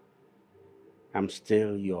 I'm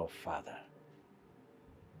still your father.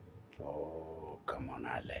 Oh, come on,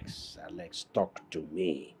 Alex. Alex, talk to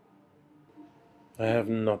me. I have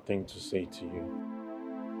nothing to say to you.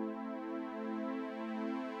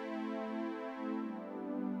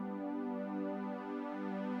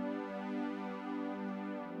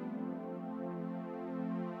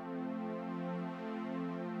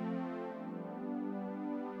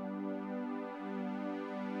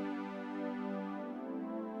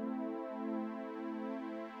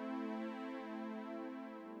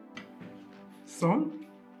 Son,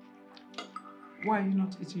 why are you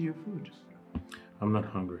not eating your food? I'm not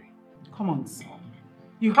hungry. Come on, son.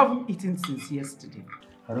 You haven't eaten since yesterday.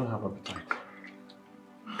 I don't have appetite.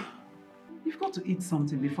 You've got to eat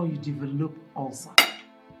something before you develop ulcer.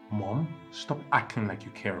 Mom, stop acting like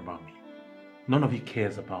you care about me. None of you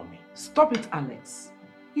cares about me. Stop it, Alex.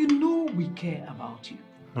 You know we care about you.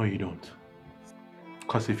 No, you don't.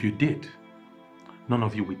 Because if you did, none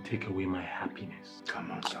of you would take away my happiness. Come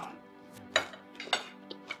on, son.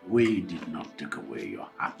 We did not take away your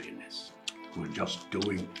happiness. We're just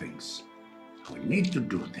doing things. We need to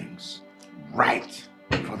do things right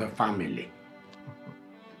for the family.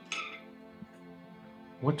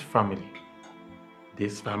 What family?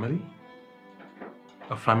 This family?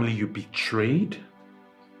 A family you betrayed?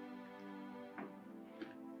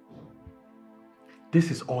 This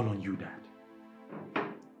is all on you, Dad.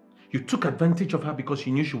 You took advantage of her because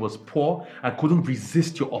you knew she was poor and couldn't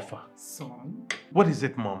resist your offer. Son? What is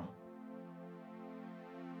it, Mom?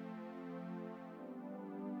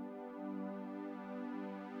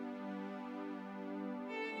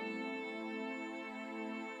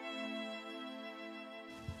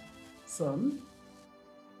 Son?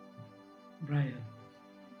 Brian?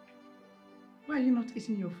 Why are you not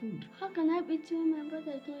eating your food? How can I be eating when my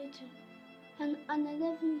brother is not eating? And I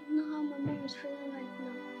don't even know how my mom is feeling right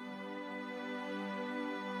now.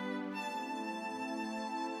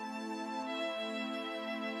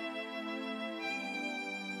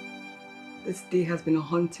 This day has been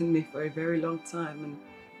haunting me for a very long time, and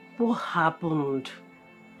what happened?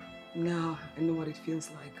 now I know what it feels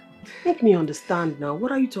like. Make me understand now.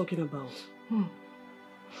 What are you talking about?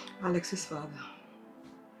 Alex's father.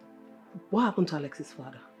 What happened to Alex's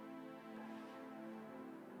father?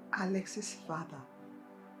 Alex's father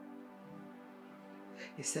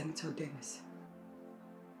is Senator Dennis.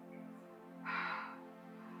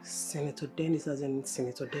 Senator Dennis, as in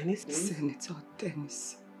Senator Dennis? Senator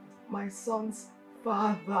Dennis. My son's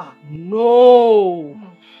father. No!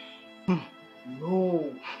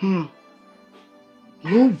 No.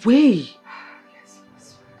 No way! Yes,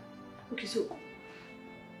 that's right. Okay, so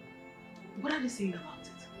what are they saying about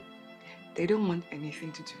it? They don't want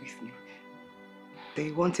anything to do with me.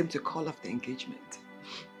 They want him to call off the engagement.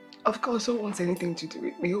 Of course, who wants anything to do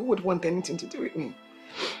with me? Who would want anything to do with me?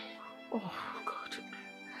 Oh, God.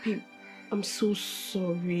 Babe, I'm so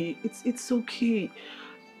sorry. It's okay.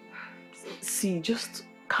 See, just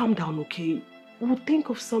calm down, okay? We'll think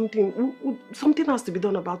of something. Something has to be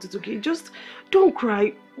done about it, okay? Just don't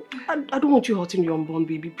cry. I don't want you hurting your unborn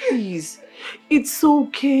baby, please. It's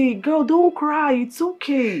okay. Girl, don't cry. It's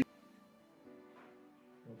okay.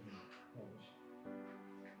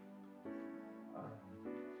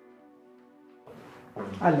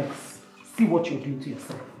 Alex, see what you're doing to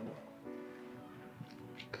yourself.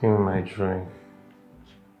 Give me my drink.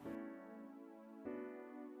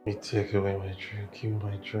 You take away my drink. Give me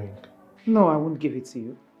my drink. No, I won't give it to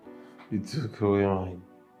you. You took away my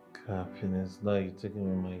happiness. Now you're taking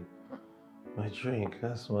away my drink.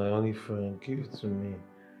 That's my only friend. Give it to me.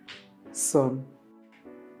 Son,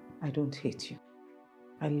 I don't hate you.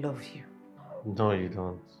 I love you. No, you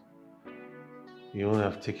don't. You won't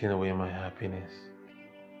have taken away my happiness.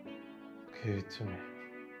 Give it to me.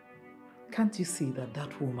 Can't you see that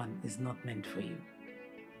that woman is not meant for you?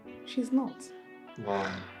 She's not.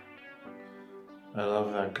 Mom, I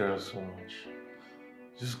love that girl so much.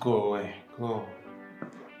 Just go away. Go.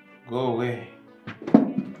 Go away.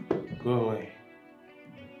 Go away.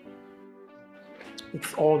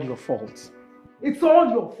 It's all your fault. It's all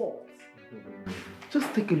your fault.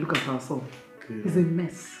 Just take a look at our son. He's a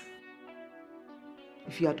mess.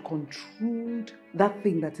 If you had controlled that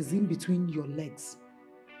thing that is in between your legs,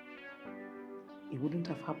 it wouldn't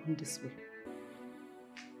have happened this way.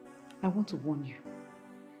 I want to warn you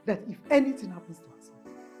that if anything happens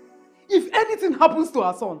to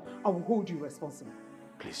our son, I will hold you responsible.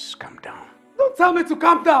 Please calm down. Don't tell me to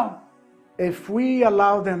calm down. If we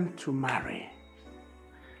allow them to marry,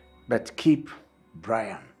 but keep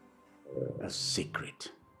Brian a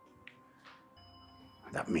secret,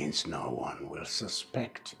 that means no one will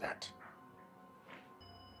suspect that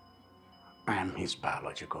I am his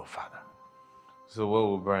biological father. So what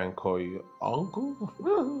will Brian call you? Uncle?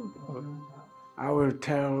 I will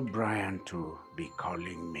tell Brian to be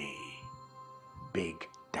calling me Big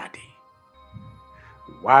Daddy,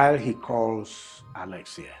 while he calls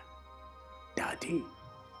Alex here Daddy.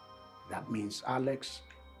 That means Alex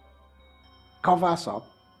covers up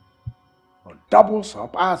or doubles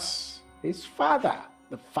up as his father,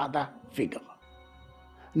 the father figure.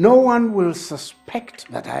 No one will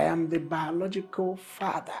suspect that I am the biological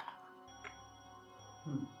father.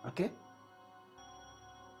 Okay?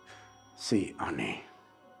 See, honey,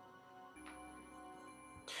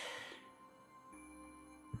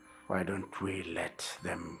 why don't we let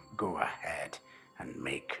them go ahead and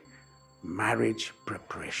make marriage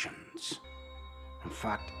preparations? In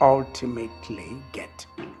fact, ultimately get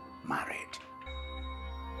married.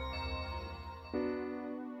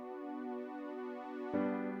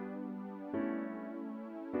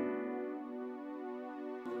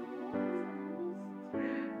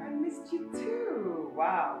 I missed you too.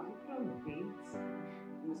 Wow, you couldn't wait.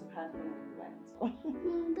 You must have had fun when you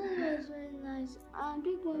went. That was very nice. And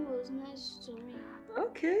Big Boy was nice to me.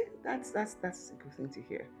 Okay, that's a good thing to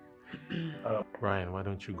hear. Brian, why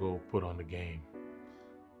don't you go put on the game?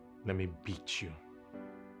 Let me beat you.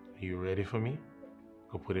 Are you ready for me?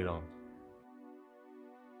 Go put it on.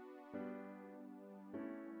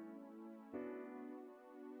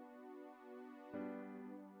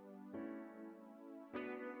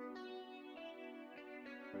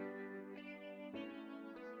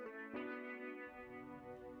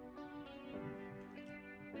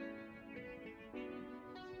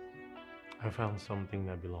 I found something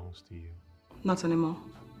that belongs to you. Not anymore.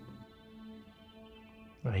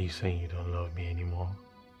 Are you saying you don't love me anymore?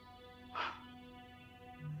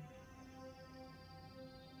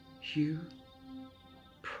 You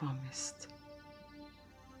promised.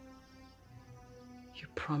 You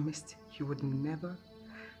promised you would never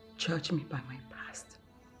judge me by my past.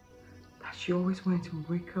 That you always wanted to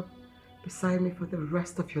wake up beside me for the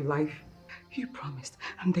rest of your life. You promised,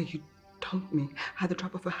 and then you dumped me at the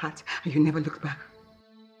drop of a hat, and you never looked back.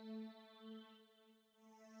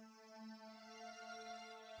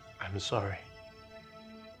 I'm sorry.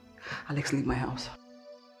 Alex, leave my house.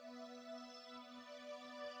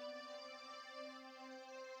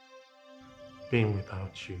 Being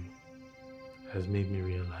without you has made me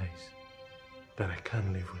realize that I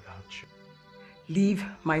can't live without you. Leave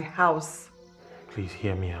my house. Please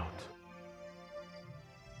hear me out.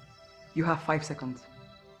 You have 5 seconds.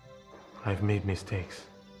 I've made mistakes.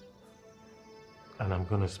 And I'm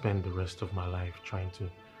gonna spend the rest of my life trying to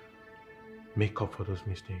make up for those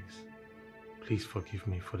mistakes. Please forgive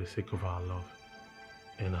me for the sake of our love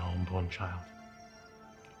and our unborn child.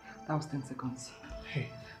 That was 10 seconds. Hey.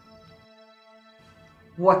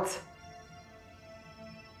 What?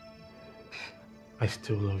 I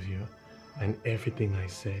still love you, and everything I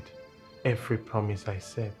said, every promise I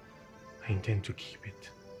said, I intend to keep it.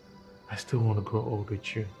 I still want to grow old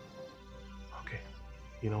with you. Okay,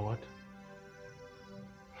 you know what?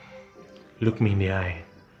 Look me in the eye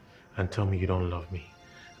and tell me you don't love me,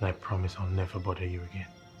 and I promise I'll never bother you again.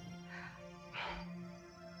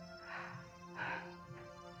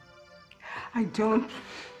 I don't.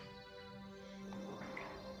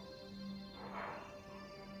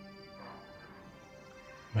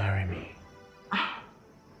 Marry me.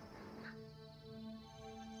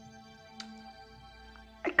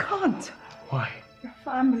 can't. Why? Your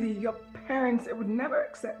family, your parents, they would never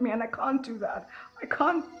accept me, and I can't do that. I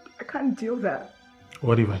can't deal that.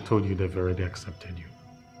 What if I told you they've already accepted you?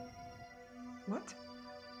 What?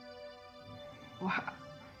 What?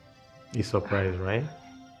 You're surprised, right?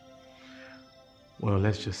 Well,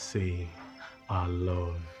 let's just say our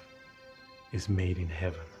love is made in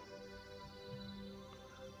heaven.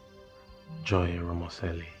 Joy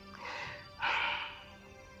Romoselli.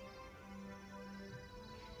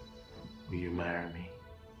 Will you marry me?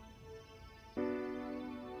 I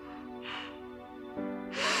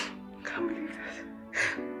can't believe this.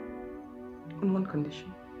 On one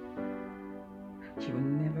condition. You will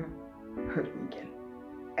never hurt me again.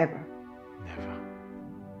 Ever.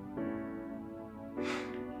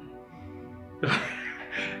 Never.